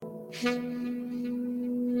It's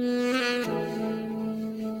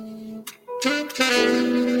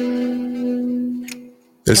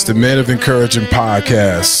the Men of Encouragement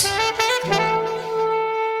podcast.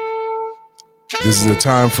 This is a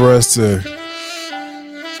time for us to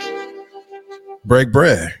break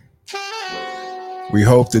bread. We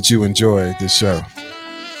hope that you enjoy this show.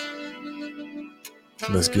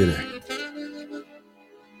 Let's get it.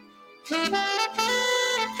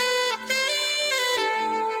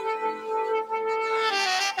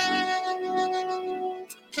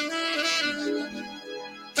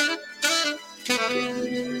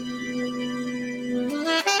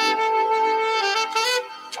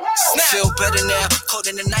 Feel better now, cold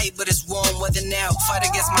in the night, but it's warm weather now. Fight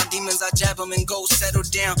against my demons, I jab them and go settle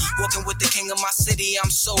down. Walking with the king of my city,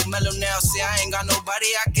 I'm so mellow now. See, I ain't got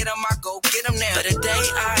nobody, I get him, I go get him now. But the day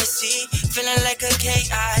I see, feeling like a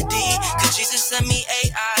KID, cause Jesus sent me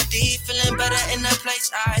AID. Feeling better in the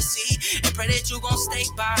place I see, and pray that you gon' stay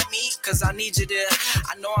by me, cause I need you there.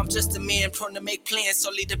 I know I'm just a man, prone to make plans,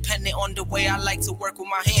 solely dependent on the way I like to work with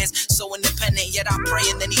my hands. So independent, yet I pray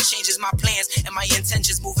and then he changes my plans, and my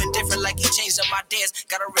intentions moving different like he changed up my dance.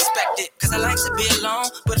 Gotta respect it, cause I like to be alone,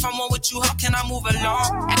 but if I'm one with you, how can I move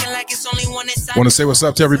along? Acting like it's only one inside. Want to say what's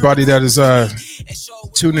up to everybody that is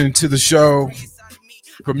tuning into the show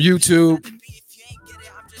from YouTube,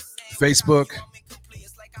 Facebook,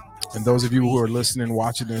 and those of you who are listening,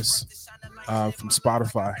 watching this from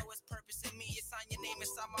Spotify.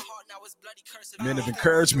 Men of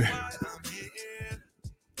Encouragement.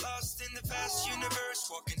 Lost in the vast universe,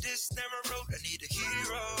 walking this narrow road, I need a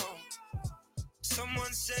hero.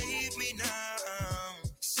 Someone save me now.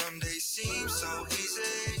 Some days seem so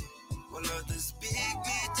easy, while others beat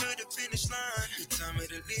me to the finish line. You tell me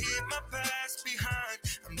to leave my past behind.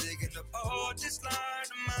 I'm digging up all this light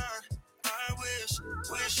of mine. I wish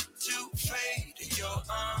to fade in your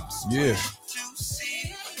arms. Yeah. To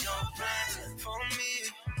see your plan for me.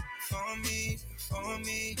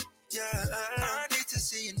 Yeah, I need to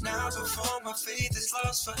see it now before my faith is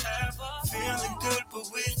lost forever. Feeling good, but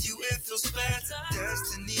with you it feels better.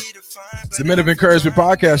 Destiny to find. It's the Men of Encouragement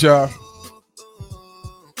podcast, y'all.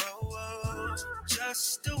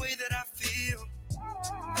 Just the way that I feel.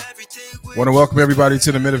 Want to welcome everybody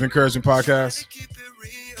to the Men of Encouragement podcast.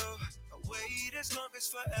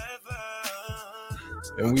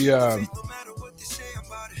 And we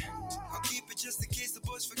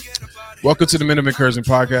welcome to the Men of Encouragement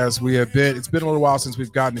podcast. It's been a little while since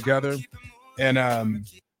we've gotten together, and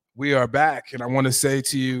we are back. And I want to say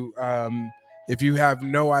to you, if you have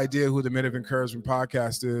no idea who the Men of Encouragement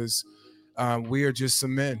podcast is, we are just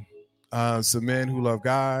some men who love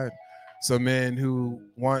God, some men who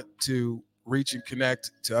want to reach and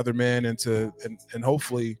connect to other men and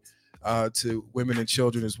hopefully to women and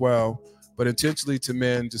children as well, but intentionally to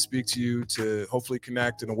men, to speak to you, to hopefully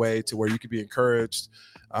connect in a way to where you can be encouraged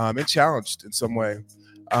and challenged in some way.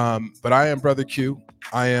 But I am Brother Q.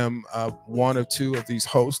 I am one of two of these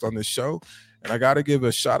hosts on this show, and I got to give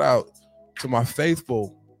a shout out to my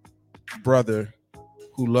faithful brother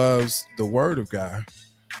who loves the Word of God.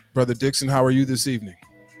 Brother Dixon, how are you this evening?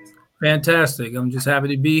 Fantastic. I'm just happy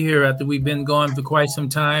to be here after we've been gone for quite some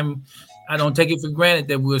time. I don't take it for granted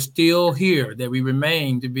that we're still here, that we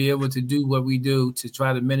remain to be able to do what we do to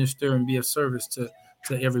try to minister and be of service to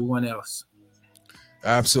everyone else.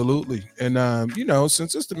 Absolutely. And,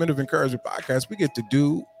 since it's the Men of Encouragement podcast, we get to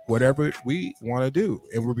do whatever we want to do.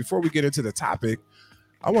 And before we get into the topic,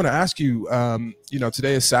 I want to ask you,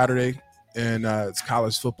 today is Saturday and it's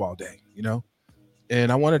college football day, and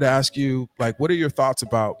I wanted to ask you, what are your thoughts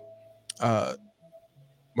about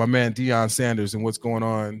my man Deion Sanders and what's going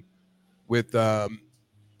on with, the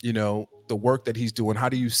work that he's doing? How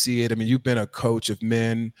do you see it? I mean, you've been a coach of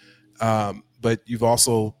men, but you've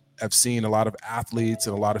also have seen a lot of athletes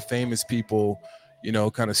and a lot of famous people,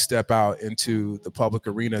 kind of step out into the public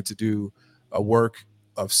arena to do a work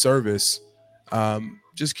of service.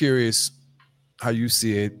 Just curious how you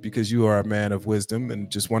see it, because you are a man of wisdom, and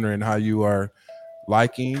just wondering how you are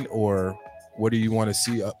liking, or what do you want to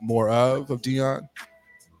see more of Deion?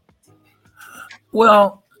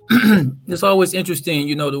 Well, it's always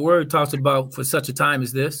interesting. The word talks about for such a time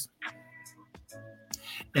as this.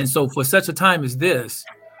 And so for such a time as this,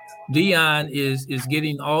 Deion is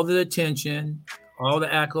getting all the attention, all the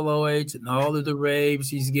accolades, and all of the raves.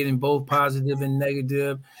 He's getting both positive and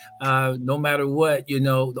negative. No matter what,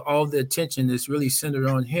 all the attention is really centered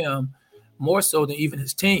on him, more so than even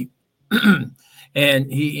his team.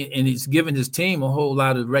 And he's given his team a whole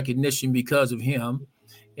lot of recognition because of him.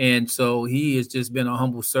 And so he has just been a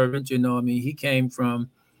humble servant. He came from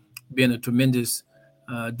being a tremendous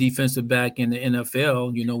defensive back in the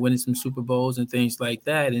NFL, winning some Super Bowls and things like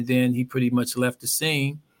that. And then he pretty much left the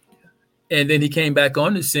scene. And then he came back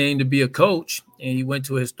on the scene to be a coach, and he went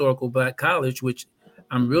to a historical black college, which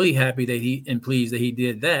I'm really happy and pleased that he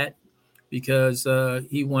did that, because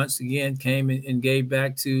he once again came and gave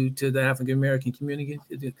back to the African American community,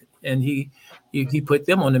 and he put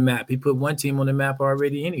them on the map. He put one team on the map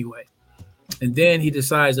already anyway. And then he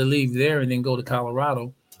decides to leave there and then go to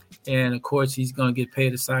Colorado. And of course, he's going to get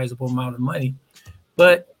paid a sizable amount of money.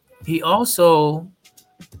 But he also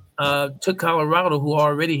took Colorado, who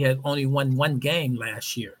already had only won one game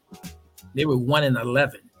last year. They were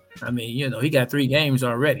 1-11. I mean, he got 3 games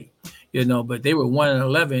already, but they were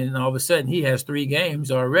 1-11. And all of a sudden, he has 3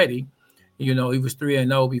 games already. He was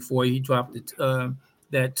 3-0 before he dropped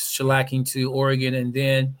that shellacking to Oregon. And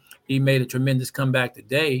then he made a tremendous comeback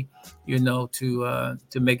today, to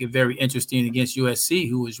make it very interesting against USC,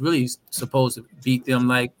 who was really supposed to beat them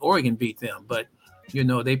like Oregon beat them. But,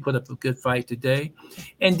 they put up a good fight today.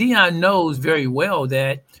 And Deion knows very well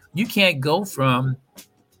that you can't go from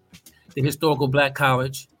the historical black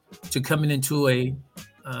college to coming into a,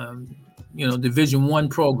 Division I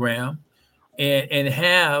program and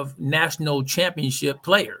have national championship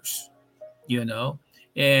players, And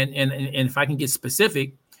if I can get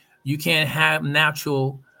specific, you can't have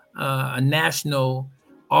national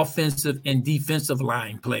offensive and defensive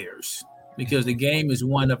line players, because the game is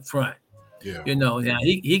won up front. Yeah. Now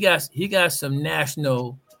he got some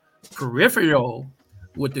national peripheral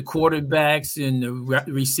with the quarterbacks and the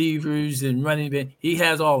receivers and running back. He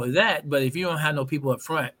has all of that, but if you don't have no people up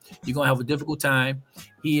front, you're gonna have a difficult time.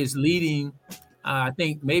 He is leading, I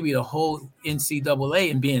think, maybe the whole NCAA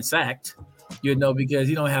in being sacked, because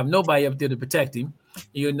he don't have nobody up there to protect him.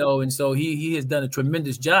 And so he has done a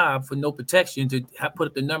tremendous job for no protection to put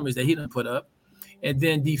up the numbers that he didn't put up. And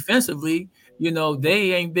then defensively,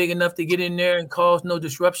 they ain't big enough to get in there and cause no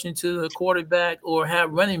disruption to the quarterback or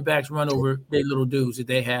have running backs run over their little dudes that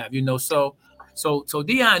they have, So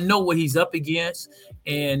Deion know what he's up against.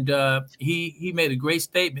 And he made a great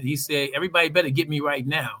statement. He said, everybody better get me right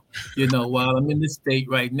now, while I'm in this state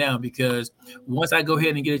right now, because once I go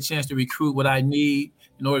ahead and get a chance to recruit what I need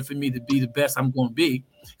in order for me to be the best I'm going to be,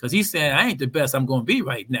 because he's saying I ain't the best I'm going to be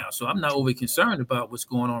right now. So I'm not overly concerned about what's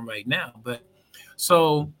going on right now. But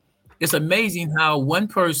so it's amazing how one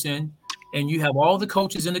person, and you have all the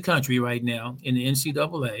coaches in the country right now in the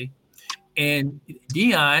NCAA, and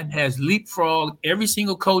Deion has leapfrogged every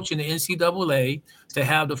single coach in the NCAA to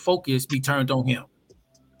have the focus be turned on him.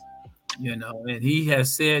 And he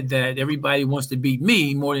has said that everybody wants to beat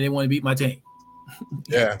me more than they want to beat my team.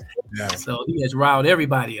 Yeah. So he has riled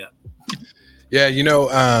everybody up. Yeah,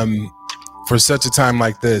 for such a time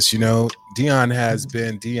like this, Deion has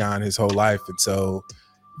been Deion his whole life. And so,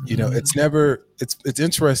 it's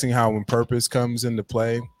interesting how when purpose comes into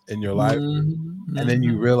play in your life, and then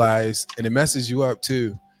you realize, and it messes you up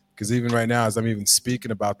too, because even right now, as I'm even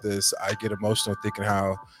speaking about this, I get emotional thinking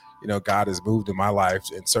how, God has moved in my life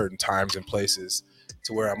in certain times and places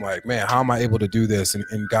to where I'm like, man, how am I able to do this?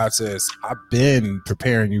 And God says, I've been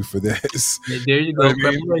preparing you for this. There you go.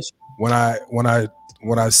 When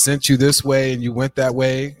I sent you this way and you went that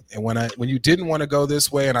way, and when you didn't want to go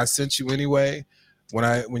this way and I sent you anyway,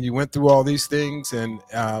 when you went through all these things, and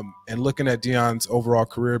looking at Deion's overall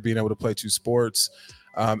career, being able to play 2 sports,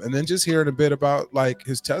 and then just hearing a bit about like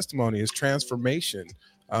his testimony, his transformation,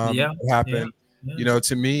 what happened. Yeah.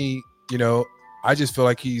 To me, I just feel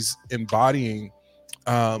like he's embodying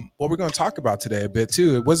what we're going to talk about today a bit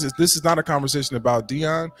too. This is not a conversation about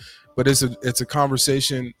Deion, but it's a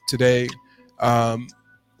conversation today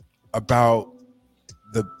about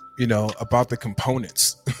the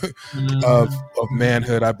components of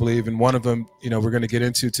manhood, I believe. And one of them, we're going to get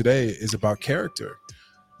into today is about character.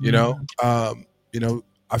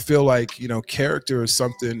 I feel like, character is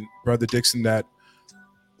something, Brother Dixon, that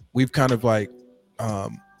we've kind of like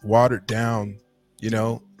watered down.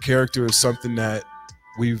 Character is something that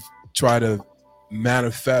we've tried to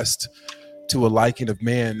manifest to a liking of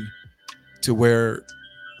man, to where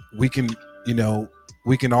we can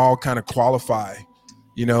all kind of qualify,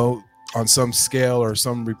 on some scale or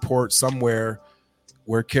some report somewhere,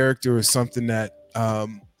 where character is something that,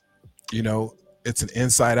 it's an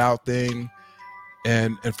inside out thing.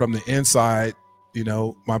 And from the inside,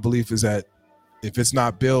 my belief is that if it's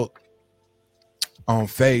not built on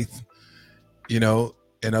faith,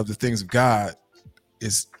 and of the things of God,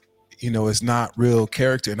 it's not real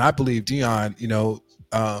character. And I believe Deion,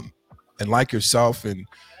 and like yourself and,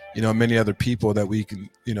 many other people that we can,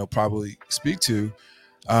 probably speak to,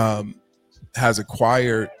 has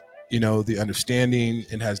acquired, the understanding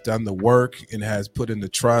and has done the work and has put in the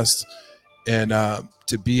trust, and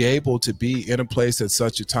to be able to be in a place at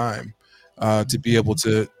such a time, to be able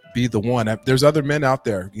to be the one. There's other men out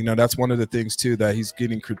there, that's one of the things too, that he's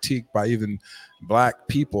getting critiqued by even Black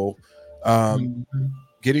people,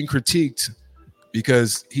 getting critiqued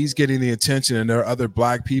because he's getting the attention, and there are other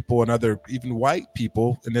Black people and other even white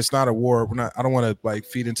people, and it's not a war. I don't want to like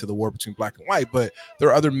feed into the war between Black and white, but there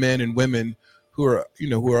are other men and women who are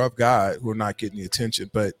of God who are not getting the attention,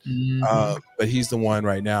 but he's the one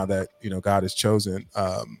right now that God has chosen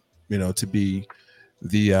to be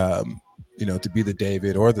the to be the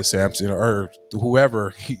David or the Samson or whoever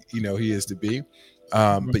he is to be.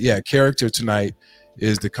 But yeah, character tonight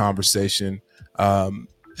is the conversation.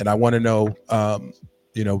 And I want to know,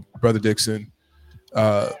 Brother Dixon,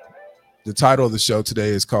 the title of the show today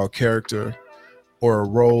is called Character or a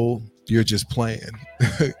Role You're Just Playing.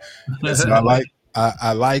 So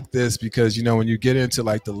I like this because, when you get into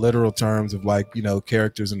like the literal terms of like,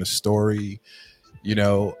 characters in a story,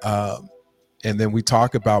 and then we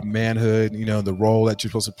talk about manhood, the role that you're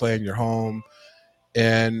supposed to play in your home.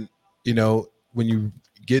 And, when you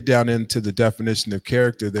get down into the definition of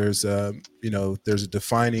character, there's a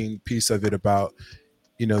defining piece of it about,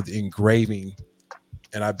 the engraving.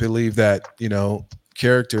 And I believe that,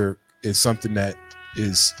 character is something that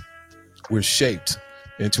we're shaped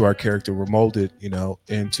into our character. We're molded,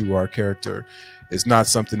 into our character. It's not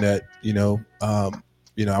something that,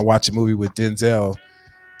 I watch a movie with Denzel.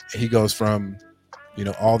 He goes from,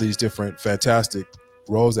 all these different fantastic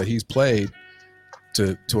roles that he's played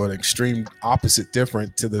to an extreme opposite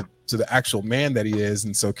different to the actual man that he is.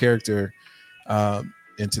 And so character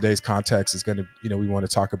in today's context is going to, we want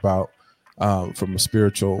to talk about from a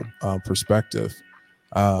spiritual perspective.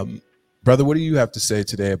 Brother, what do you have to say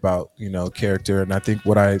today about, character? And I think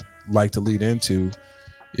what I like to lead into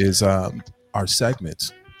is our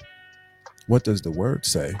segments. What does the word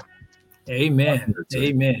say? Amen.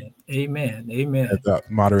 Amen. Amen. Amen.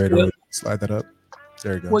 Moderator, slide that up.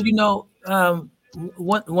 There you go. Well,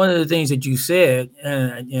 one of the things that you said,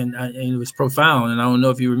 and it was profound, and I don't know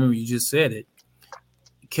if you remember, you just said it.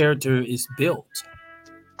 Character is built.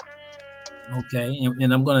 Okay,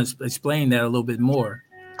 and I'm going to explain that a little bit more.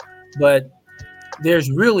 But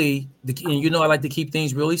there's really, and I like to keep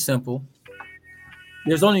things really simple.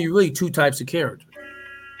 There's only really two types of character.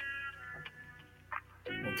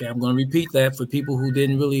 Okay, I'm going to repeat that for people who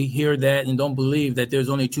didn't really hear that and don't believe that there's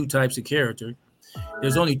only two types of character.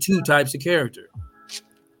 There's only two types of character.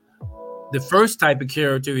 The first type of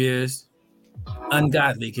character is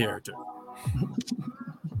ungodly character.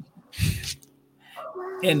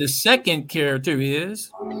 And the second character is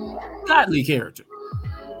godly character.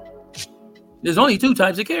 There's only two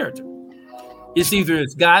types of character.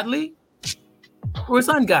 It's godly or it's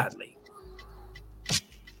ungodly.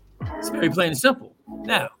 It's very plain and simple.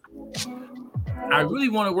 Now, I really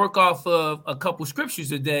want to work off of a couple scriptures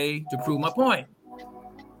today to prove my point.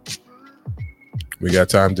 We got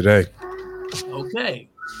time today. Okay.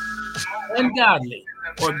 Ungodly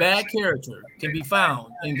or bad character can be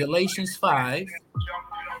found in Galatians 5,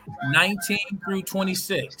 19 through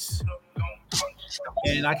 26.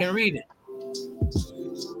 And I can read it.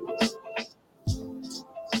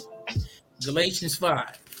 Galatians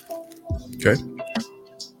 5. Okay.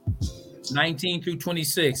 19 through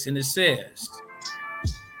 26. And it says,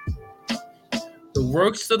 the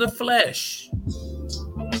works of the flesh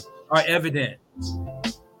are evident.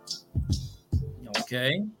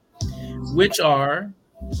 Okay. Which are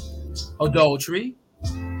adultery.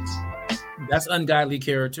 That's ungodly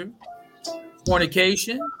character.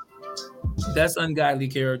 Fornication. That's ungodly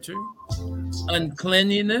character.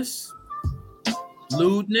 Uncleanliness.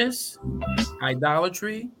 Lewdness.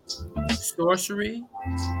 Idolatry. Sorcery.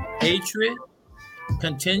 Hatred.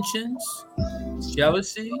 Contentions.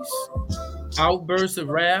 Jealousies. Outbursts of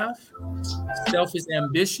wrath. Selfish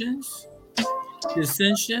ambitions.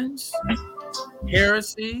 Dissensions.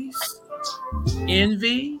 Heresies.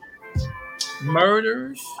 Envy.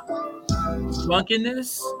 Murders.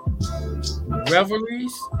 Drunkenness.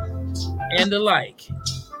 Revelries. And the like.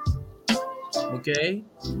 Okay,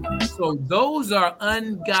 so those are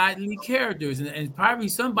ungodly characters, and probably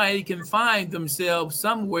somebody can find themselves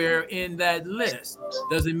somewhere in that list.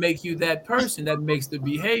 Doesn't make you that person. That makes the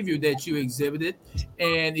behavior that you exhibited.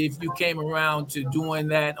 And if you came around to doing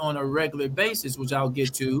that on a regular basis, which I'll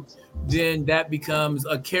get to, then that becomes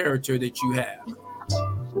a character that you have.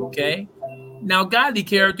 Okay, now godly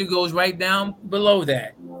character goes right down below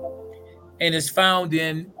that, and it's found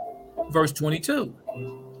in verse 22.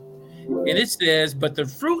 And it says, but the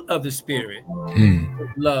fruit of the Spirit,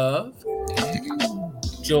 love,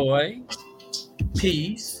 joy,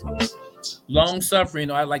 peace, long suffering,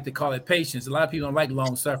 or I like to call it patience. A lot of people don't like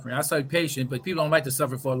long suffering. I say patient, but people don't like to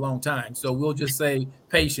suffer for a long time. So we'll just say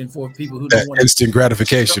patient for people who don't That want to. instant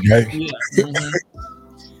gratification, right? Yeah.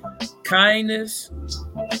 Kindness,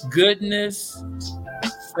 goodness,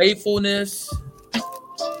 faithfulness.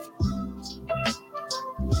 Let's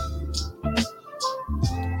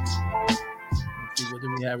see, what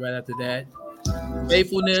do we have right after that?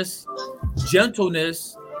 Faithfulness,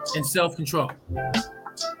 gentleness, and self-control.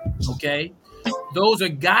 Okay? Those are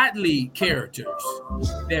godly characters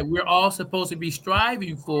that we're all supposed to be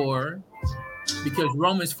striving for, because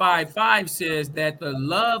Romans 5:5 says that the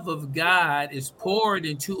love of God is poured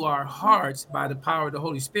into our hearts by the power of the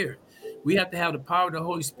Holy Spirit. We have to have the power of the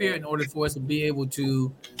Holy Spirit in order for us to be able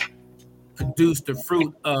to produce the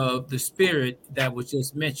fruit of the Spirit that was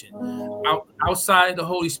just mentioned. Outside the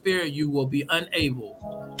Holy Spirit, you will be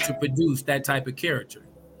unable to produce that type of character.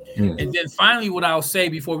 And then finally, what I'll say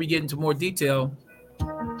before we get into more detail,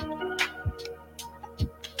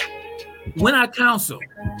 when I counsel,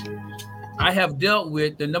 I have dealt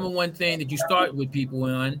with the number one thing that you start with people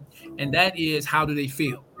on, and that is, how do they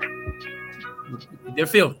feel? Their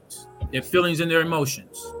feelings and their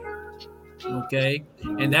emotions. Okay?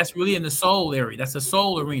 And that's really in the soul area. That's the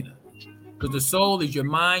soul arena. Because the soul is your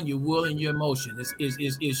mind, your will, and your emotion.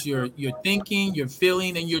 It's your thinking, your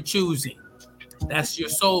feeling, and your choosing. That's your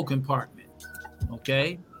soul compartment.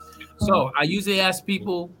 Okay? So I usually ask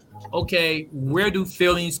people, okay, where do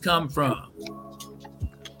feelings come from?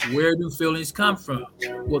 Where do feelings come from?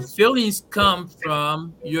 Well, feelings come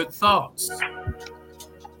from your thoughts.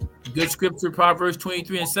 Good scripture, Proverbs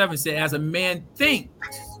 23:7 says, as a man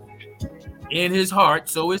thinks in his heart,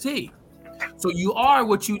 so is he. So you are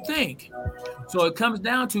what you think. So it comes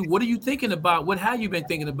down to, what are you thinking about? What have you been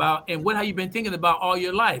thinking about? And what have you been thinking about all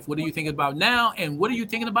your life? What are you thinking about now? And what are you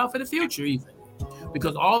thinking about for the future even?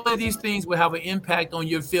 Because all of these things will have an impact on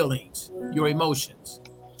your feelings, your emotions.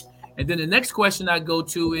 And then the next question I go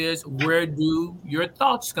to is, where do your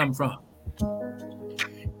thoughts come from?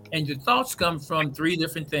 And your thoughts come from three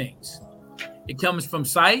different things. It comes from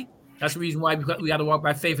sight. That's the reason why we got to walk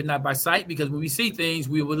by faith and not by sight, because when we see things,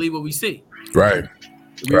 we believe what we see. Right.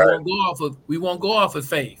 We won't go off of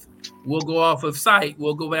faith. We'll go off of sight.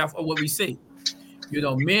 We'll go off of what we see. You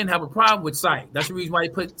know, men have a problem with sight. That's the reason why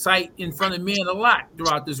they put sight in front of men a lot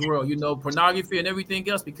throughout this world. You know, pornography and everything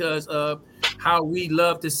else, because of how we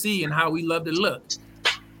love to see and how we love to look.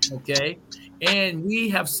 Okay? And we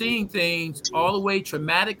have seen things all the way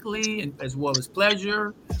traumatically and as well as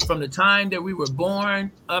pleasure from the time that we were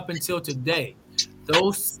born up until today.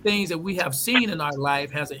 Those things that we have seen in our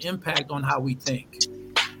life has an impact on how we think.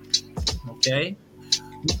 Okay?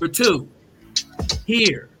 Number two,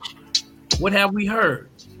 hear. What have we heard?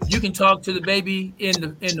 You can talk to the baby in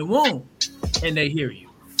the womb and they hear you.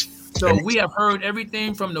 So we have heard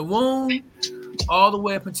everything from the womb all the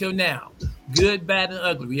way up until now. Good, bad, and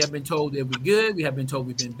ugly. We have been told that we're good. We have been told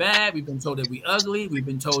we've been bad. We've been told that we're ugly. We've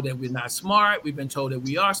been told that we're not smart. We've been told that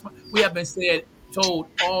we are smart. We have been told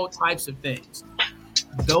all types of things.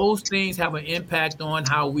 Those things have an impact on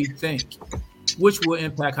how we think, which will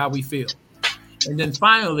impact how we feel. And then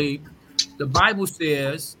finally, the Bible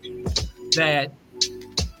says that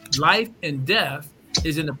life and death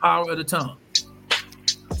is in the power of the tongue.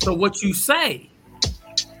 So what you say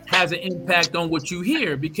has an impact on what you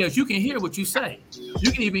hear, because you can hear what you say.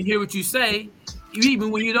 You can even hear what you say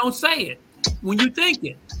even when you don't say it. When you think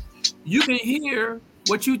it, you can hear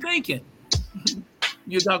what you're thinking.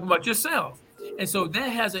 You're talking about yourself. And so that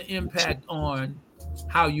has an impact on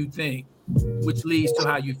how you think, which leads to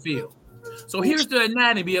how you feel. So here's the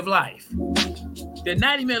anatomy of life. The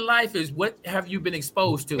anatomy of life is, what have you been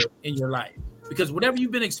exposed to in your life? Because whatever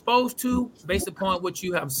you've been exposed to, based upon what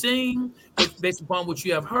you have seen, based upon what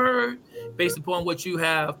you have heard, based upon what you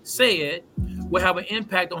have said, will have an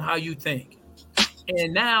impact on how you think.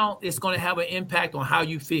 And now it's going to have an impact on how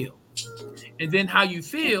you feel. And then how you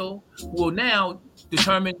feel will now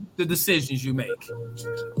determine the decisions you make.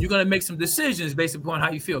 You're going to make some decisions based upon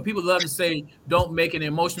how you feel. People love to say, don't make an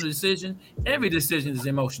emotional decision. Every decision is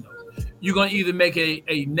emotional. You're going to either make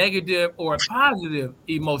a negative or a positive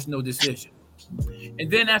emotional decision. And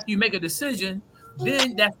then after you make a decision,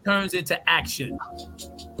 then that turns into action.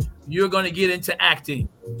 You're going to get into acting.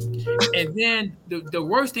 And then the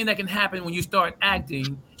worst thing that can happen when you start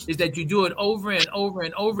acting is that you do it over and over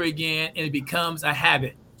and over again, and it becomes a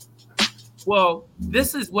habit. Well,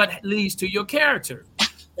 this is what leads to your character.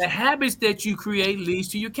 The habits that you create leads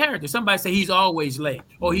to your character. Somebody say he's always late,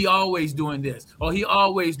 or he always doing this, or he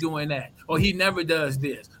always doing that, or he never does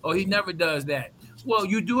this, or he never does that. Well,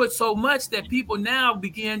 you do it so much that people now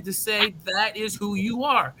begin to say that is who you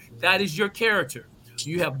are. That is your character.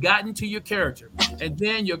 You have gotten to your character. And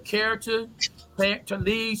then your character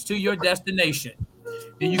leads to your destination.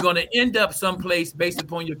 Then you're going to end up someplace based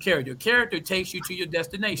upon your character. Your character takes you to your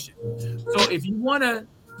destination. So if you want to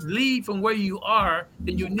lead from where you are,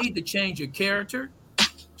 then you need to change your character,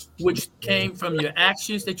 which came from your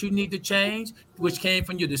actions that you need to change, which came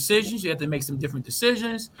from your decisions. You have to make some different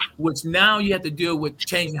decisions, which now you have to deal with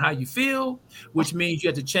changing how you feel, which means you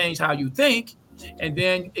have to change how you think. And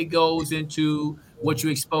then it goes into what you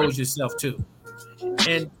expose yourself to.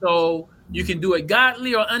 And so you can do it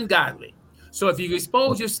godly or ungodly. So if you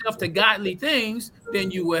expose yourself to godly things,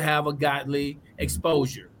 then you will have a godly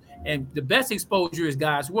exposure. And the best exposure is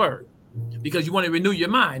God's word, because you want to renew your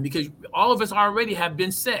mind, because all of us already have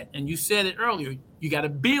been set. And you said it earlier, you got to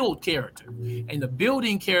build character. And the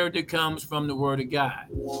building character comes from the word of God.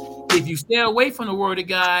 If you stay away from the word of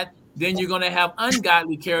God, then you're going to have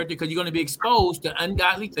ungodly character, because you're going to be exposed to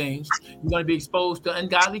ungodly things. You're going to be exposed to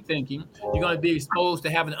ungodly thinking. You're going to be exposed to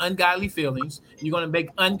having ungodly feelings. You're going to make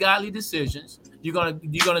ungodly decisions. You're going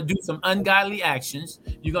to do some ungodly actions.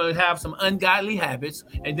 You're going to have some ungodly habits,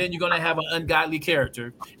 and then you're going to have an ungodly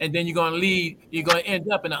character, and then you're going to end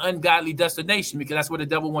up in an ungodly destination, because that's where the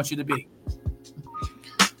devil wants you to be.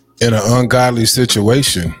 In an ungodly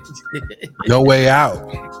situation, no way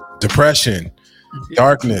out, depression,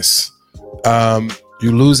 darkness,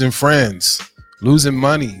 you losing friends, losing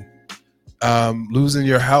money, losing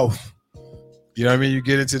your health. You know what I mean? You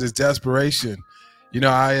get into this desperation. You know,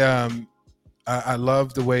 I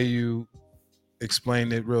love the way you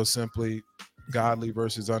explained it real simply, godly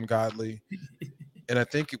versus ungodly. And I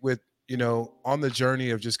think with, you know, on the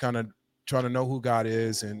journey of just kind of trying to know who God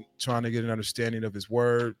is and trying to get an understanding of his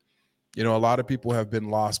word, you know, a lot of people have been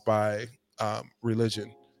lost by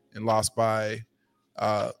religion and lost by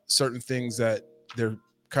certain things that they're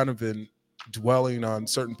kind of been dwelling on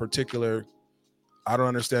certain particular, I don't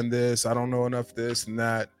understand this, I don't know enough this and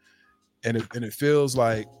that. And it feels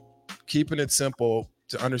like keeping it simple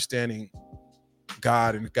to understanding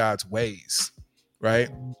God and God's ways, right?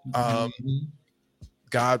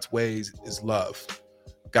 God's ways is love.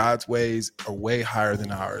 God's ways are way higher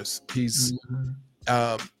than ours. He's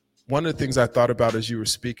one of the things I thought about as you were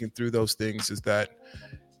speaking through those things is that,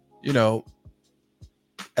 you know,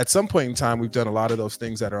 at some point in time, we've done a lot of those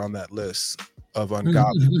things that are on that list of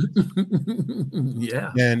ungodly.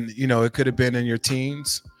 Yeah. And, you know, it could have been in your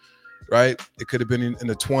teens, right? It could have been in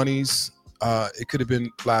the 20s. It could have been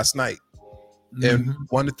last night. And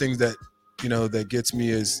one of the things that, you know, that gets me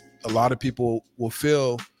is a lot of people will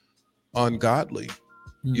feel ungodly,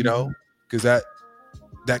 you know, because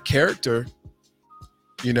that character,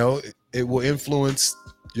 you know, it will influence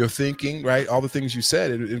your thinking, right? All the things you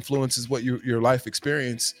said, it influences what your life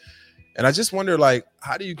experience. And I just wonder, like,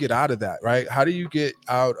 how do you get out of that, right? How do you get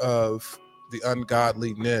out of the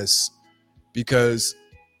ungodliness? Because,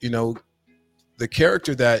 you know, the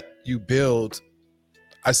character that you build,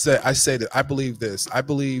 I say that I believe this. I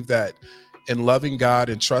believe that in loving God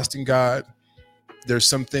and trusting God, there's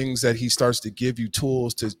some things that he starts to give you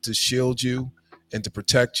tools to shield you and to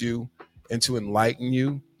protect you and to enlighten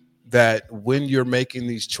you, that when you're making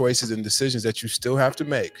these choices and decisions that you still have to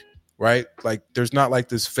make, right? Like there's not like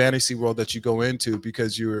this fantasy world that you go into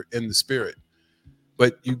because you're in the spirit,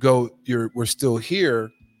 but we're still here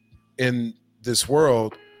in this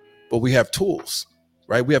world, but we have tools,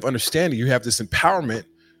 right? We have understanding. You have this empowerment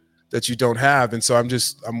that you don't have. And so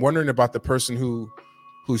I'm wondering about the person who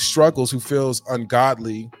struggles, who feels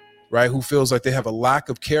ungodly, right? Who feels like they have a lack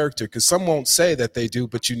of character, because some won't say that they do,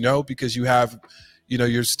 but you know, because you have, you know,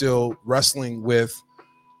 you're still wrestling with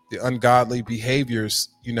the ungodly behaviors,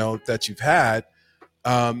 you know, that you've had.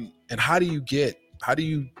 And how do you get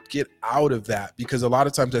out of that? Because a lot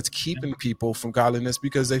of times that's keeping people from godliness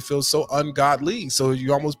because they feel so ungodly. So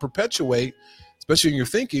you almost perpetuate, especially in your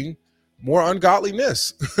thinking, more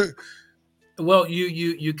ungodliness. Well,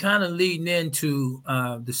 you kind of leading into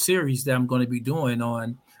the series that I'm going to be doing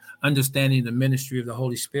on understanding the ministry of the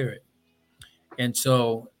Holy Spirit. And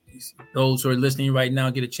so those who are listening right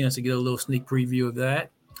now get a chance to get a little sneak preview of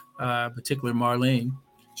that. Particularly Marlene,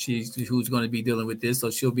 who's going to be dealing with this,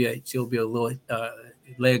 so she'll be a little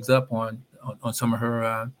legs up on some of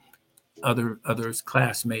her others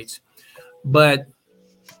classmates. But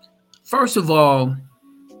first of all,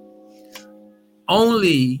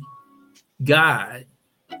 only God,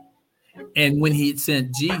 and when he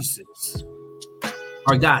sent Jesus,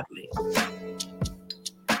 are godly.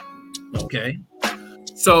 Okay,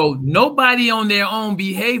 so nobody on their own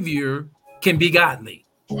behavior can be godly.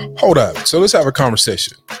 Hold up. So let's have a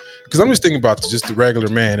conversation. because I'm just thinking about just the regular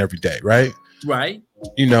man every day, right? Right.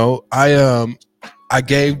 You know, I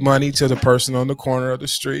gave money to the person on the corner of the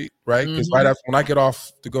street, right? Because right after when I get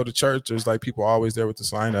off to go to church, there's like people always there with the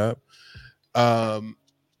sign up. I'm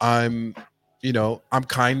kind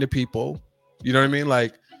to people. You know what I mean?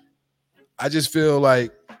 Like, I just feel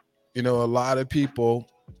like, a lot of people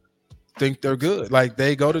think they're good. Like,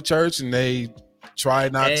 they go to church and they try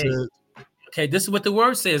not to. Okay, this is what the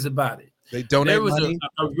word says about it. They donate money.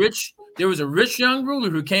 There was a rich young ruler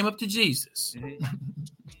who came up to Jesus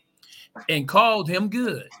and called him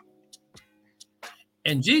good.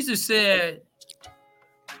 And Jesus said,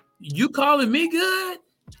 "You calling me good?"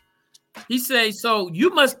 He said, "So you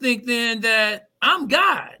must think then that I'm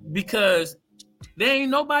God, because there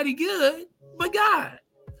ain't nobody good but God."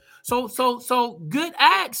 So good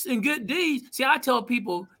acts and good deeds. See, I tell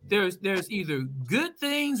people there's either good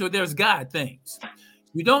things or there's God things.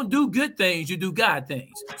 You don't do good things, you do God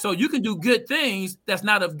things. So you can do good things that's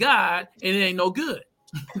not of God and it ain't no good.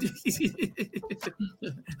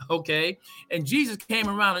 Okay. And Jesus came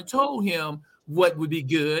around and told him what would be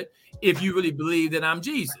good if you really believe that I'm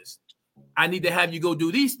Jesus. I need to have you go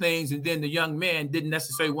do these things. And then the young man didn't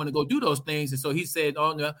necessarily want to go do those things. And so he said,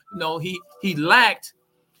 "Oh no, he lacked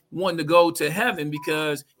wanting to go to heaven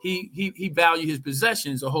because he valued his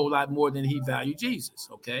possessions a whole lot more than he valued Jesus."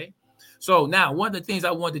 Okay. So now one of the things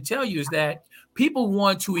I wanted to tell you is that people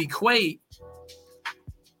want to equate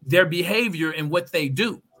their behavior and what they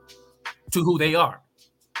do to who they are.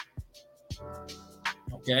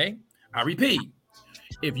 Okay. I repeat,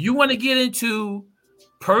 if you want to get into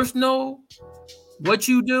personal, what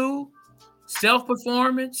you do,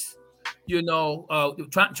 self-performance,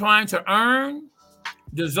 trying to earn,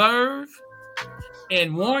 deserve,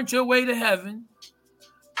 and warrant your way to heaven,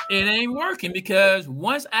 it ain't working, because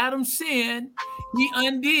once Adam sinned, he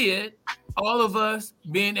undid all of us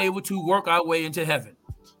being able to work our way into heaven.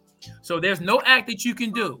 So there's no act that you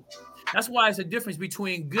can do. That's why it's a difference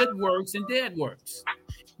between good works and dead works.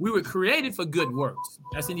 We were created for good works.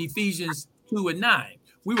 That's in Ephesians 2:9.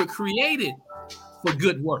 We were created for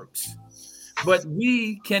good works, but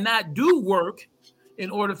we cannot do work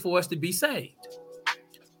in order for us to be saved.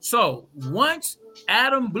 So once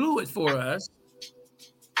Adam blew it for us,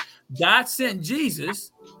 God sent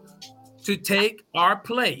Jesus to take our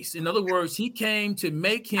place. In other words, he came to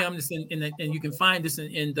make him, and you can find this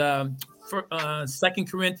in 2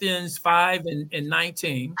 Corinthians 5 and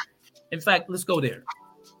 19. In fact, let's go there.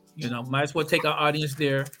 Might as well take our audience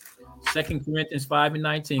there. 2 Corinthians 5 and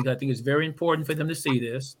 19. I think it's very important for them to see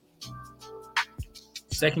this.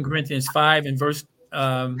 2 Corinthians 5 and verse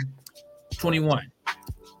 21.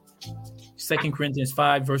 2 Corinthians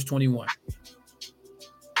 5, verse 21.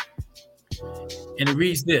 And it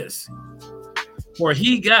reads this: "For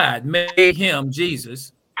he, God, made him,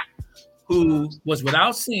 Jesus, who was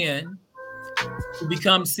without sin, to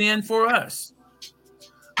become sin for us."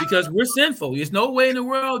 Because we're sinful. There's no way in the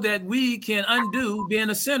world that we can undo being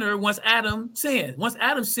a sinner once Adam sinned. Once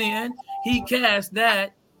Adam sinned, he cast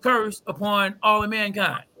that curse upon all of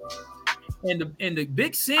mankind. And the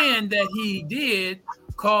big sin that he did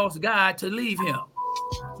caused God to leave him,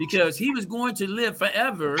 because he was going to live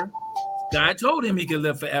forever. God told him he could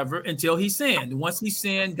live forever until he sinned. And once he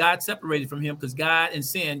sinned, God separated from him, because God and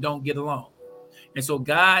sin don't get along. And so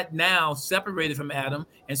God now separated from Adam.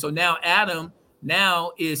 And so now Adam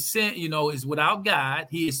is sin, is without God.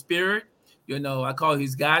 He is spirit. I call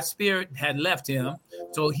his God's spirit had left him.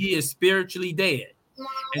 So he is spiritually dead.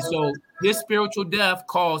 And so his spiritual death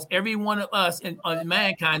caused every one of us and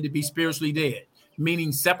mankind to be spiritually dead,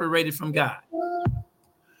 meaning separated from God.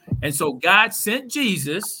 And so God sent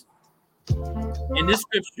Jesus in this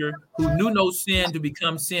scripture, who knew no sin, to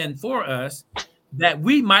become sin for us, that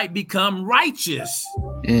we might become righteous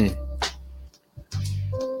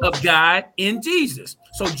of God in Jesus.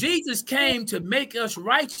 So Jesus came to make us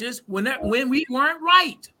righteous when we weren't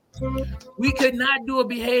right. We could not do a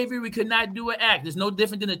behavior. We could not do an act. It's no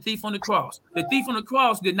different than the thief on the cross. The thief on the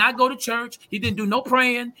cross did not go to church. He didn't do no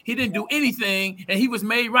praying. He didn't do anything. And he was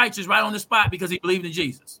made righteous right on the spot because he believed in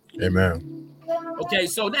Jesus. Amen. Okay,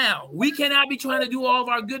 so now we cannot be trying to do all of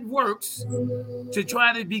our good works to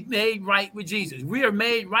try to be made right with Jesus. We are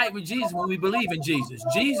made right with Jesus when we believe in Jesus.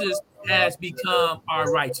 Jesus has become our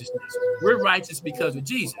righteousness. We're righteous because of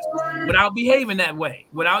Jesus, without behaving that way,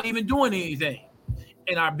 without even doing anything.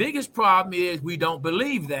 And our biggest problem is we don't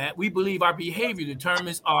believe that. We believe our behavior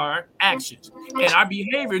determines our actions. And our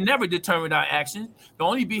behavior never determined our actions. The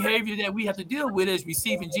only behavior that we have to deal with is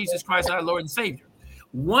receiving Jesus Christ, our Lord and Savior.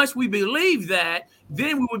 Once we believe that,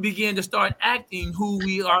 then we will begin to start acting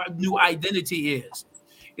who our new identity is.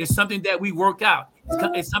 It's something that we work out.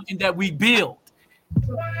 It's something that we build.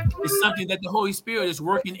 It's something that the Holy Spirit is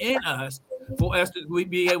working in us for us to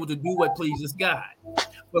be able to do what pleases God.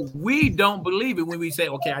 But we don't believe it when we say,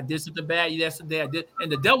 okay, I did something bad yesterday. I did. And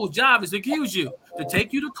the devil's job is to accuse you, to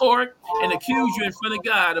take you to court and accuse you in front of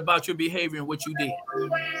God about your behavior and what you did.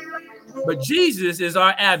 But Jesus is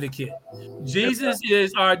our advocate. Jesus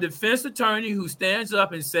is our defense attorney who stands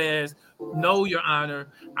up and says, no, Your Honor,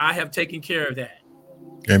 I have taken care of that.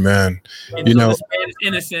 Amen. And so this man is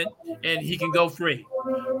innocent and he can go free.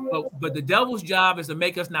 But the devil's job is to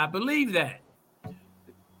make us not believe that.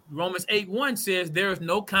 Romans 8:1 says there is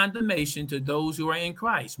no condemnation to those who are in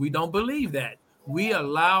Christ. We don't believe that. We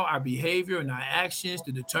allow our behavior and our actions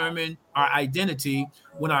to determine our identity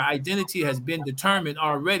when our identity has been determined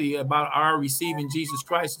already about our receiving Jesus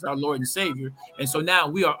Christ as our Lord and Savior. And so now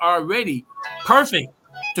we are already perfect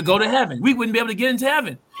to go to heaven. We wouldn't be able to get into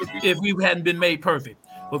heaven if we hadn't been made perfect.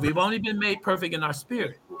 But we've only been made perfect in our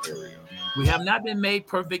spirit. We have not been made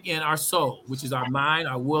perfect in our soul, which is our mind,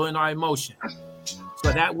 our will, and our emotion.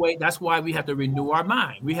 So that way, that's why we have to renew our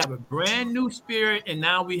mind. We have a brand new spirit, and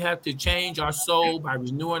now we have to change our soul by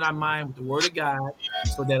renewing our mind with the Word of God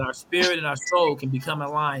so that our spirit and our soul can become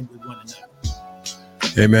aligned with one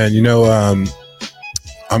another. Amen. You know,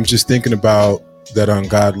 I'm just thinking about that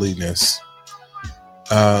ungodliness.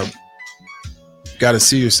 Got to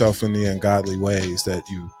see yourself in the ungodly ways that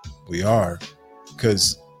we are,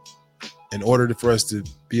 because in order for us to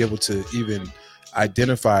be able to even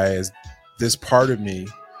identify as this part of me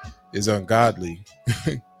is ungodly,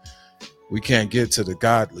 we can't get to the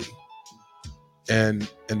godly. And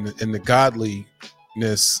the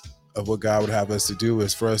godliness of what God would have us to do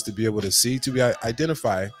is for us to be able to see, to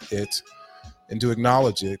identify it, and to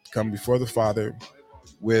acknowledge it, come before the Father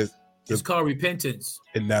with. It's called repentance.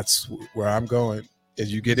 And that's where I'm going.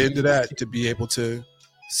 As you get into that, to be able to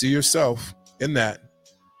see yourself in that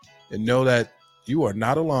and know that you are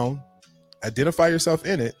not alone. Identify yourself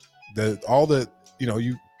in it.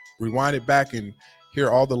 You rewind it back and hear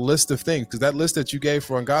all the list of things, because that list that you gave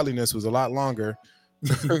for ungodliness was a lot longer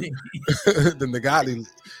than the godly.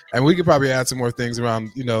 And we could probably add some more things around,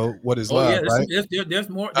 what is love, right? There's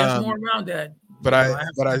more around that. But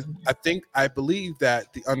I believe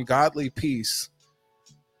that the ungodly piece,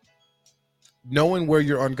 knowing where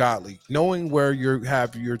you're ungodly, knowing where you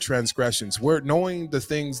have your transgressions, knowing the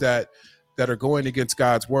things that are going against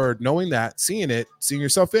God's word, knowing that, seeing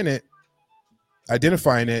yourself in it,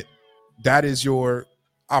 identifying it, that is your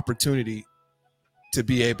opportunity to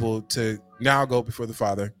be able to now go before the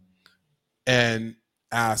Father and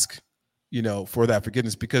ask, for that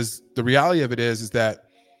forgiveness. Because the reality of it is that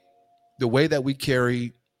the way that we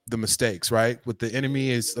carry the mistakes, right, with the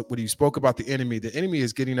enemy is, when you spoke about the enemy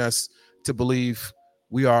is getting us to believe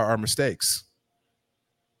we are our mistakes,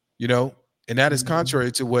 and that is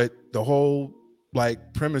contrary to what the whole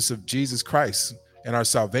premise of Jesus Christ and our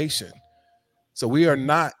salvation. So we are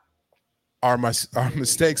not our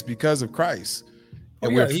mistakes because of Christ.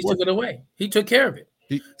 And he took it away. He took care of it.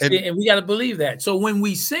 And we got to believe that. So when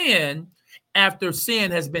we sin, after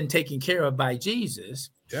sin has been taken care of by Jesus,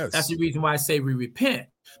 yes, that's the reason why I say we repent,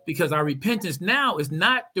 because our repentance now is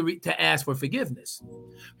not to ask for forgiveness,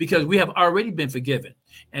 because we have already been forgiven.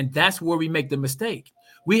 And that's where we make the mistake.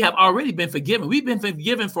 We have already been forgiven. We've been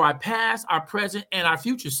forgiven for our past, our present, and our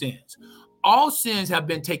future sins. All sins have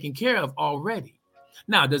been taken care of already.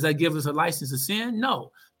 Now, does that give us a license to sin?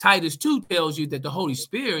 No. Titus 2 tells you that the Holy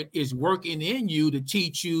Spirit is working in you to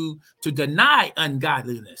teach you to deny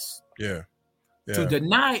ungodliness. Yeah. To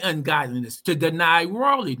deny ungodliness, to deny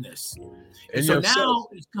worldliness. And so now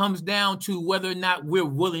it comes down to whether or not we're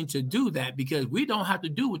willing to do that, because we don't have to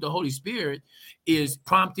do what the Holy Spirit is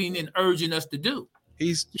prompting and urging us to do.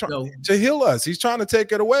 He's trying to heal us. He's trying to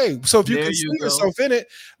take it away. So if you can see yourself in it,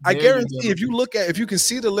 I guarantee if you can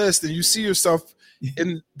see the list and you see yourself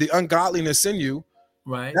in the ungodliness in you,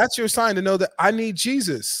 right, that's your sign to know that I need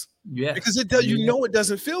Jesus. Yeah, because it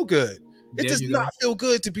doesn't feel good. It does not feel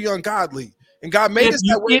good to be ungodly. And God made us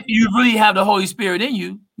that way. If you really have the Holy Spirit in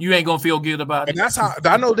you, you ain't gonna feel good about it. And that's how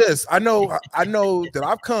I know this. I know that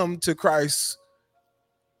I've come to Christ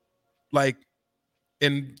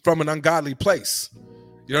from an ungodly place.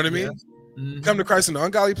 You know what I mean? Mm-hmm. Come to Christ in an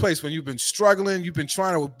ungodly place when you've been struggling, you've been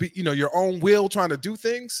trying to be, your own will, trying to do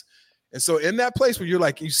things. And so in that place where you're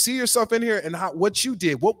you see yourself in here and what you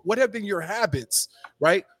did, what have been your habits,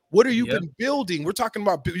 right? What have you been building? We're talking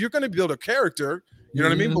about, you're going to build a character, you know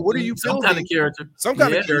what I mean? But what are you building? Some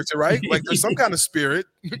kind of character, right? There's some kind of spirit,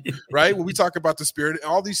 right? When we talk about the spirit,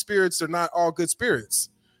 all these spirits are not all good spirits.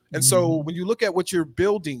 And so when you look at what you're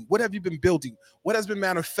building, what have you been building? What has been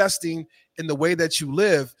manifesting in the way that you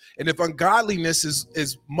live? And if ungodliness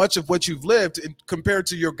is much of what you've lived compared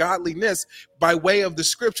to your godliness by way of the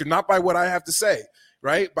scripture, not by what I have to say,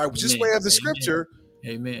 right? By just way of the scripture.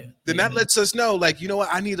 Amen. Then that lets us know, like, you know what?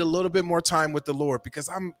 I need a little bit more time with the Lord, because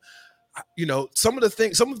some of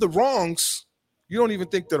the wrongs, you don't even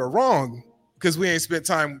think that are wrong because we ain't spent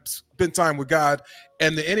time with God.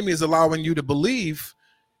 And the enemy is allowing you to believe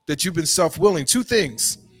that you've been self-willing. Two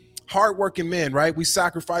things: hardworking men, right? We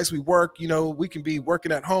sacrifice, we work, we can be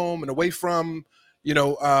working at home and away from,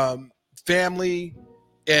 family,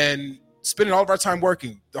 and spending all of our time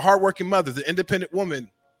working. The hardworking mother, the independent woman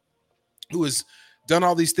who has done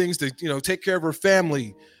all these things to, take care of her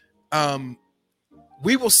family.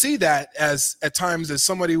 We will see that as at times as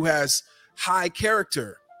somebody who has high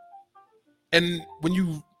character. And when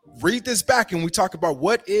you read this back and we talk about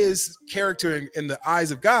what is character in the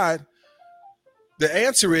eyes of God, the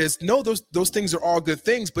answer is no, those things are all good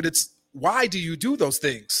things, but it's why do you do those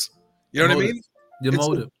things? You know what I mean? The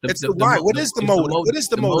motive. It's the why. What is the motive? What is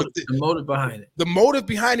the motive? The motive behind it. The motive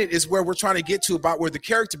behind it is where we're trying to get to, about where the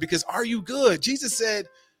character, because are you good? Jesus said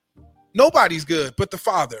nobody's good but the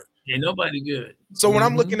Father. Yeah, nobody good. So when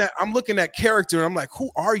I'm looking at character, and I'm like,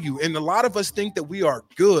 who are you? And a lot of us think that we are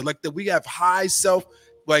good, like that we have high self,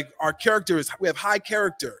 like our character is, we have high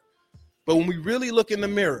character. But when we really look in the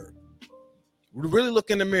mirror,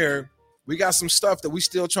 we got some stuff that we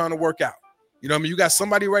still trying to work out. You know what I mean? You got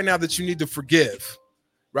somebody right now that you need to forgive,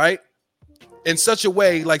 right? In such a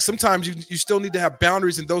way, like sometimes you still need to have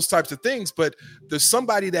boundaries and those types of things, but there's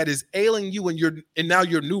somebody that is ailing you in now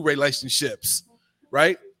your new relationships,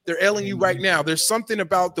 right? They're ailing you right now. There's something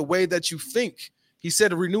about the way that you think. He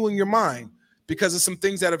said renewing your mind because of some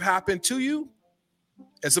things that have happened to you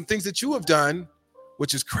and some things that you have done,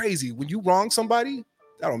 which is crazy. When you wrong somebody,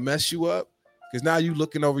 that'll mess you up, because now you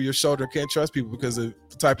looking over your shoulder, can't trust people because of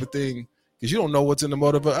the type of thing, because you don't know what's in the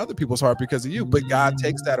motive of other people's heart because of you. But God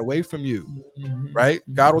takes that away from you, right?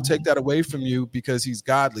 God will take that away from you because he's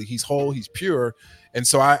godly, he's whole, he's pure. And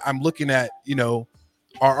so I'm looking at,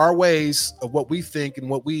 are our ways of what we think and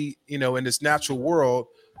what we, in this natural world,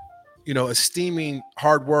 esteeming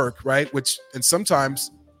hard work, right? And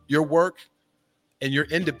sometimes your work and your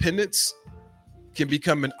independence can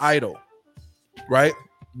become an idol, right?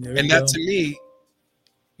 And that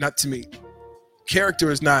not to me,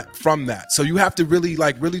 character is not from that. So you have to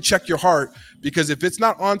really check your heart, because if it's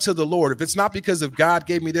not onto the Lord, if it's not because of God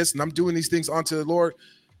gave me this and I'm doing these things onto the Lord,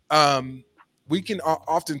 we can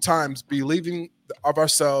oftentimes be believing of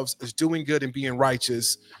ourselves as doing good and being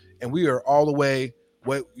righteous, and we are all the way,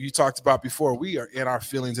 what you talked about before, we are in our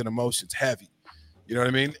feelings and emotions heavy. You know what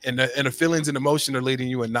I mean? And the feelings and emotion are leading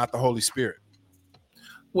you and not the Holy Spirit.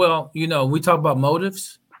 Well, we talk about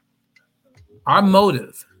motives. Our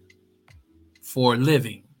motive for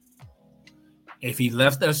living, if he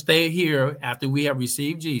left us stay here after we have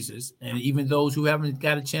received Jesus, and even those who haven't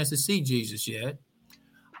got a chance to see Jesus yet,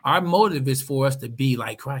 our motive is for us to be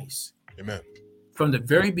like Christ. Amen. From the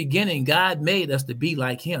very beginning, God made us to be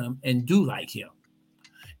like him and do like him.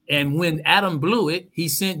 And when Adam blew it, he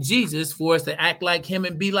sent Jesus for us to act like him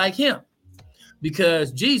and be like him,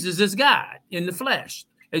 because Jesus is God in the flesh.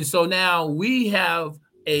 And so now we have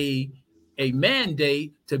a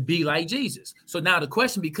mandate to be like Jesus. So now the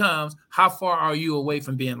question becomes, how far are you away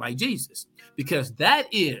from being like Jesus? Because that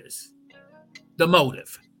is the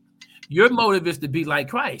motive. Your motive is to be like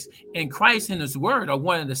Christ, and Christ and his word are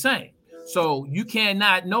one and the same. So you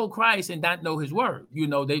cannot know Christ and not know his word.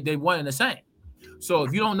 They one and the same. So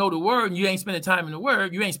if you don't know the word and you ain't spending time in the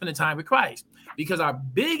word, you ain't spending time with Christ. Because our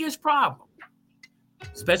biggest problem,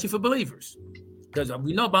 especially for believers, because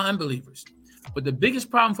we know about unbelievers, but the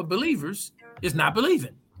biggest problem for believers is not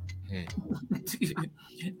believing.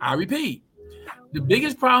 I repeat, the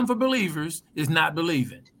biggest problem for believers is not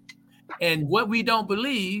believing. And what we don't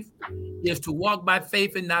believe is to walk by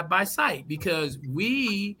faith and not by sight, because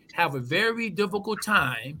we have a very difficult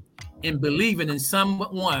time in believing in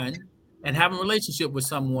someone and having a relationship with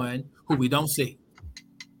someone who we don't see.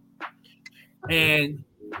 And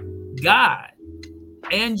God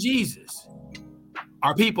and Jesus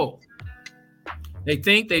are people. They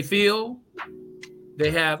think, they feel,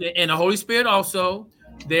 they have, and the Holy Spirit also,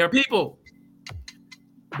 they are people.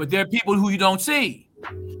 But they're people who you don't see.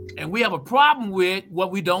 And we have a problem with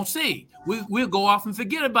what we don't see. We'll go off and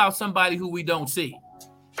forget about somebody who we don't see.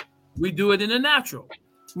 We do it in the natural.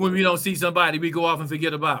 When we don't see somebody, we go off and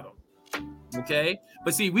forget about them. Okay?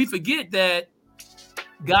 But see, we forget that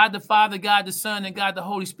God the Father, God the Son, and God the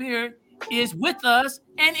Holy Spirit is with us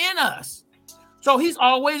and in us. So he's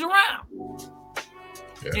always around.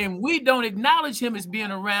 And we don't acknowledge him as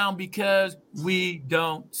being around because we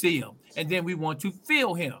don't see him. And then we want to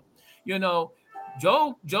feel him. You know,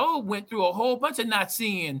 Job went through a whole bunch of not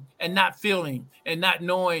seeing and not feeling and not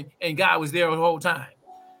knowing, and God was there the whole time.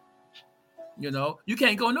 You know, you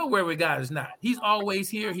can't go nowhere where God is not. He's always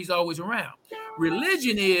here. He's always around.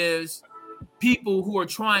 Religion is people who are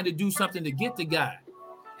trying to do something to get to God.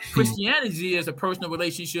 Christianity is a personal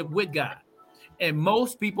relationship with God. And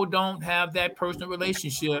most people don't have that personal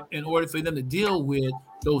relationship in order for them to deal with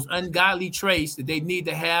those ungodly traits that they need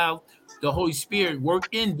to have the Holy Spirit work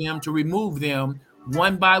in them to remove them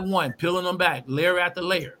one by one, peeling them back, layer after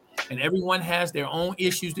layer. And everyone has their own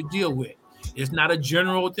issues to deal with. It's not a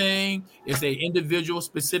general thing. It's an individual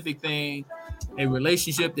specific thing, a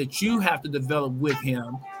relationship that you have to develop with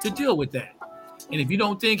him to deal with that. And if you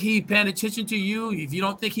don't think he's paying attention to you, if you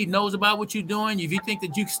don't think he knows about what you're doing, if you think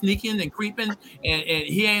that you're sneaking and creeping and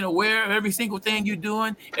he ain't aware of every single thing you're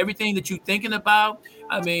doing, everything that you're thinking about,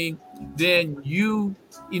 I mean, then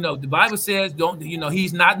the Bible says,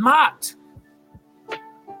 he's not mocked.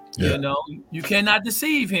 Yeah. You know, you cannot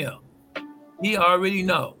deceive him. He already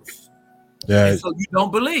knows. Yeah. And so you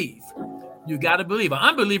don't believe. You got to believe. An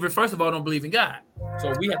unbeliever, first of all, don't believe in God.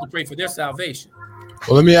 So we have to pray for their salvation.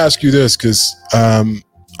 Well, let me ask you this, because I'm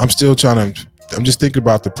just thinking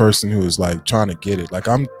about the person who is like trying to get it. Like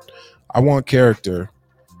I want character.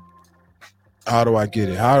 How do I get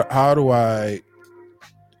it? How do I,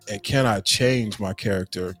 and can I change my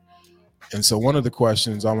character? And so one of the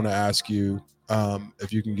questions I want to ask you,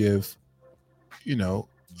 if you can give,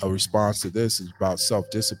 a response to this, is about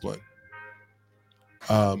self-discipline.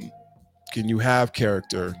 Can you have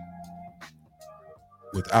character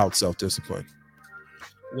without self-discipline?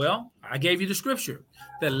 Well, I gave you the scripture.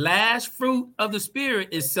 The last fruit of the Spirit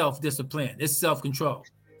is self-discipline. It's self-control.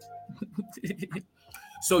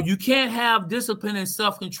 So you can't have discipline and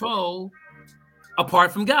self-control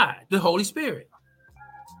apart from God, the Holy Spirit.